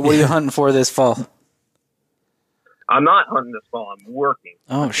 What are you hunting for this fall? I'm not hunting this fall. I'm working.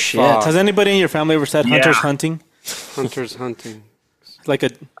 Oh shit! Has anybody in your family ever said Hunter's hunting? Hunter's hunting.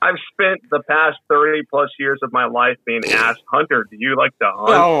 I've spent the past 30 plus years of my life being asked, Hunter, do you like to hunt?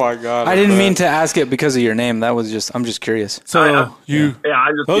 Oh my god! I didn't mean to ask it because of your name. I'm just curious. So I'm just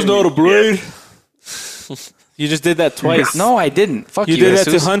That's not a blade. You just did that twice. No, I didn't. Fuck you. You did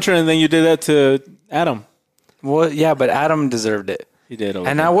that to Hunter, and then you did that to Adam. Well, yeah, but Adam deserved it. He did.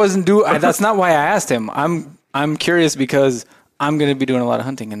 And I wasn't that's not why I asked him. I'm curious because I'm going to be doing a lot of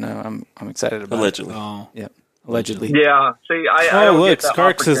hunting, and I'm excited about Allegedly. it. Oh, yeah. Allegedly. Yeah. See, I don't look, get the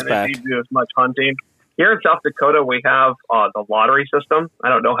Skarks is opportunity back. to do as much hunting. Here in South Dakota, we have the lottery system. I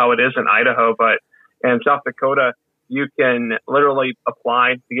don't know how it is in Idaho, but in South Dakota, you can literally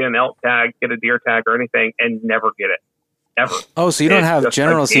apply to get an elk tag, get a deer tag, or anything, and never get it. Ever. Oh, so you don't have just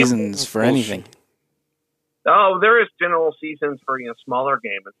general a gamble. seasons for anything? Oh, there is general seasons for smaller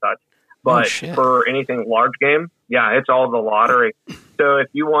game and such, but for anything large game, yeah, it's all the lottery. So if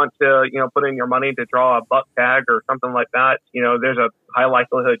you want to, put in your money to draw a buck tag or something like that, there's a high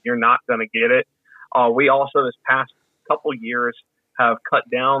likelihood you're not going to get it. We also this past couple years have cut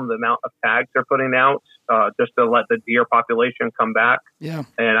down the amount of tags they're putting out just to let the deer population come back. Yeah,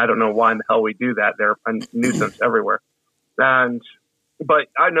 and I don't know why in the hell we do that. They're a nuisance everywhere, But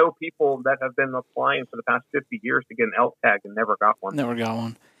I know people that have been applying for the past 50 years to get an elk tag and never got one. Never got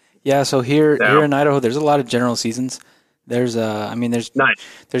one. Yeah, so here in Idaho, there's a lot of general seasons. There's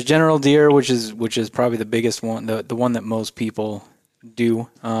there's general deer, which is probably the biggest one, the one that most people do.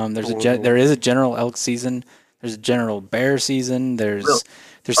 There is a general elk season. There's a general bear season. There's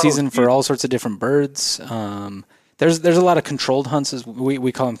season for all sorts of different birds. There's a lot of controlled hunts.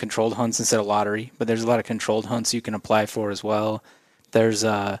 We call them controlled hunts instead of lottery, but there's a lot of controlled hunts you can apply for as well. There's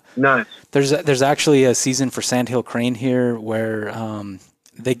there's actually a season for sandhill crane here where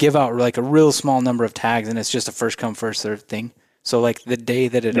they give out like a real small number of tags, and it's just a first come first served thing. So like the day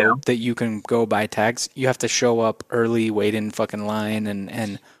that that you can go buy tags, you have to show up early, wait in fucking line,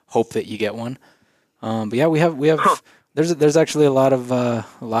 and hope that you get one. But yeah, we have there's actually a lot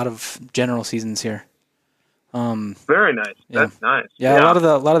of general seasons here. Very nice. That's nice. Yeah, a lot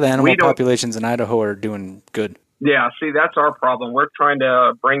of the animal populations in Idaho are doing good. Yeah, see, that's our problem. We're trying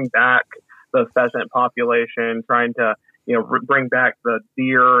to bring back the pheasant population, trying to bring back the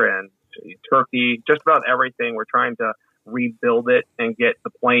deer and turkey, just about everything. We're trying to rebuild it and get the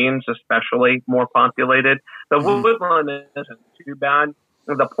plains especially more populated. The woodland isn't too bad.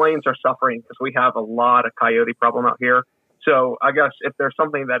 The plains are suffering because we have a lot of coyote problem out here. So I guess if there's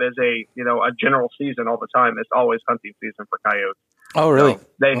something that is a general season all the time, it's always hunting season for coyotes. Oh, really? So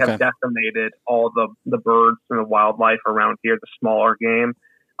they have decimated all the birds and the wildlife around here, the smaller game.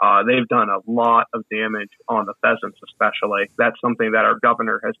 They've done a lot of damage on the pheasants especially. That's something that our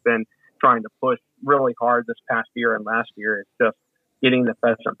governor has been trying to push really hard this past year and last year. It's just getting the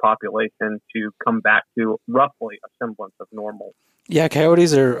pheasant population to come back to roughly a semblance of normal. Yeah,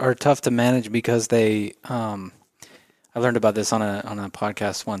 coyotes are tough to manage because they I learned about this on a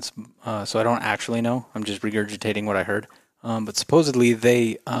podcast once, so I don't actually know. I'm just regurgitating what I heard. But supposedly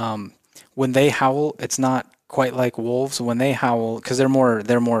they when they howl, it's not quite like wolves. When they howl, because they're more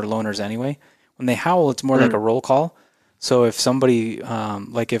loners anyway. When they howl, it's more like a roll call. So if somebody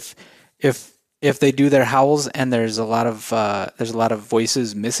like if they do their howls and there's a lot of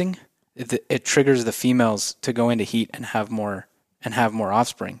voices missing, it triggers the females to go into heat and have more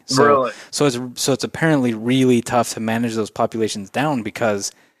offspring. So, really? So it's apparently really tough to manage those populations down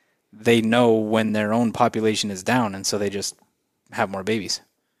because they know when their own population is down, and so they just have more babies.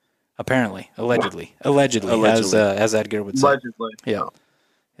 Apparently, allegedly, as Edgar would say. Allegedly. Yeah.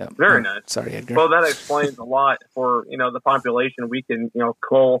 Very nice. Sorry, Edgar. Well, that explains a lot for the population. We can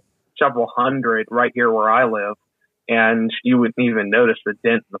cull several hundred right here where I live, and you wouldn't even notice the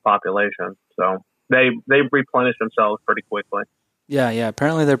dent in the population. So they replenish themselves pretty quickly. Yeah.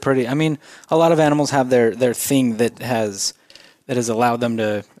 Apparently they're pretty. I mean, a lot of animals have their thing that has allowed them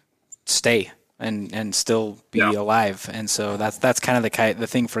to stay and still be alive, and so that's kind of the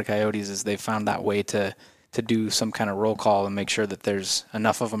thing for coyotes is they found that way to to do some kind of roll call and make sure that there's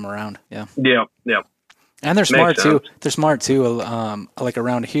enough of them around. Yeah. Yeah. And they're smart too. They're smart too. Like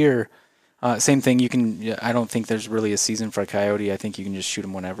around here, same thing. You can. I don't think there's really a season for a coyote. I think you can just shoot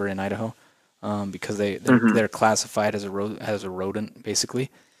them whenever in Idaho, because they're classified as a rodent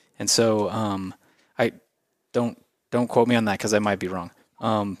basically. And so I don't quote me on that because I might be wrong.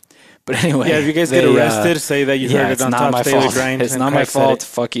 But anyway, yeah. If you guys get arrested, say that you heard it on Top Daily Grind. It's not my fault.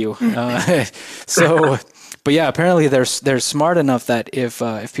 Fuck you. So, but yeah, apparently they're smart enough that if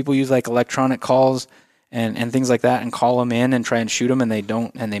people use like electronic calls and things like that and call them in and try and shoot them and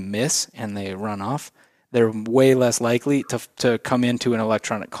they miss and they run off, they're way less likely to come into an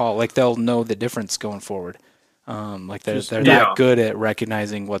electronic call. Like they'll know the difference going forward. Like they're that good at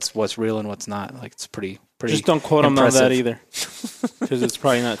recognizing what's real and what's not. Like it's pretty. Just don't quote them on that either, because it's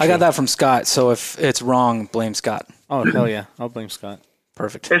probably not true. I got that from Scott, so if it's wrong, blame Scott. Oh hell yeah, I'll blame Scott.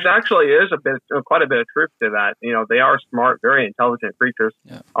 Perfect. It actually is quite a bit of truth to that. You know, they are smart, very intelligent creatures.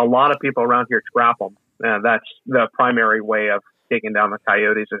 Yeah. A lot of people around here trap them. That's the primary way of taking down the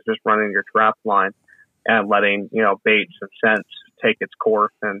coyotes is just running your trap line and letting baits and scents take its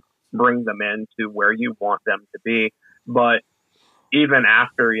course and bring them in to where you want them to be. But even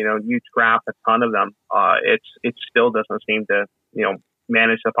after, you trap a ton of them, it still doesn't seem to,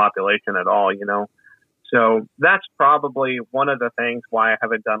 manage the population at all, So that's probably one of the things why I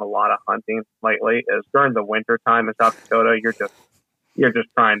haven't done a lot of hunting lately is during the winter time in South Dakota, you're just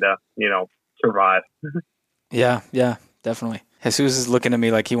trying to, survive. Yeah, definitely. Jesus is looking at me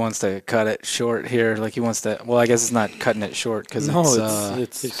like he wants to cut it short here. Like he wants to. Well, I guess it's not cutting it short because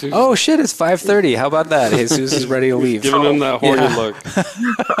it's. Oh shit! It's 5:30. How about that? Jesus is ready to leave. Giving him that horny look.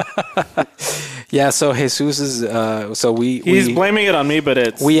 Yeah. So Jesus is. He's blaming it on me,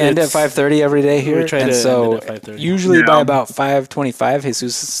 but we end at 5:30 every day here, and so usually by about 5:25,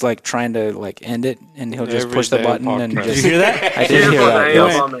 Jesus is like trying to like end it, and he'll just push the button and just. Did you hear that? I did hear that.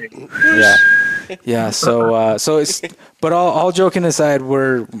 Yeah. Yeah, so it's, but all joking aside,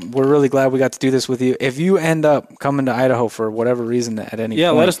 we're really glad we got to do this with you. If you end up coming to Idaho for whatever reason at any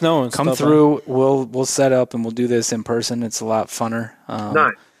point, let us know. Come through. We'll set up and we'll do this in person. It's a lot funner.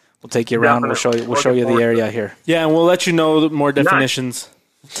 Nice. We'll take you around. Definitely. We'll show you the area here. Yeah, and we'll let you know more definitions.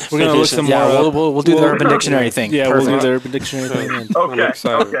 Nice. We're gonna look some more. Yeah, we'll do the Urban Dictionary thing. Yeah, we'll do the Urban Dictionary thing.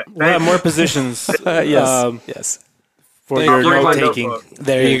 Okay. We'll have more positions. Yes. For your note taking.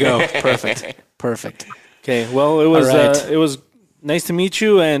 There you go. Perfect. Okay, well, it was nice to meet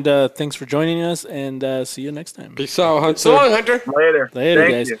you, and thanks for joining us, and see you next time. Peace out, Hunter. So long, Hunter. Later. Later,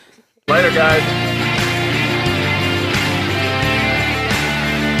 guys. Later, guys.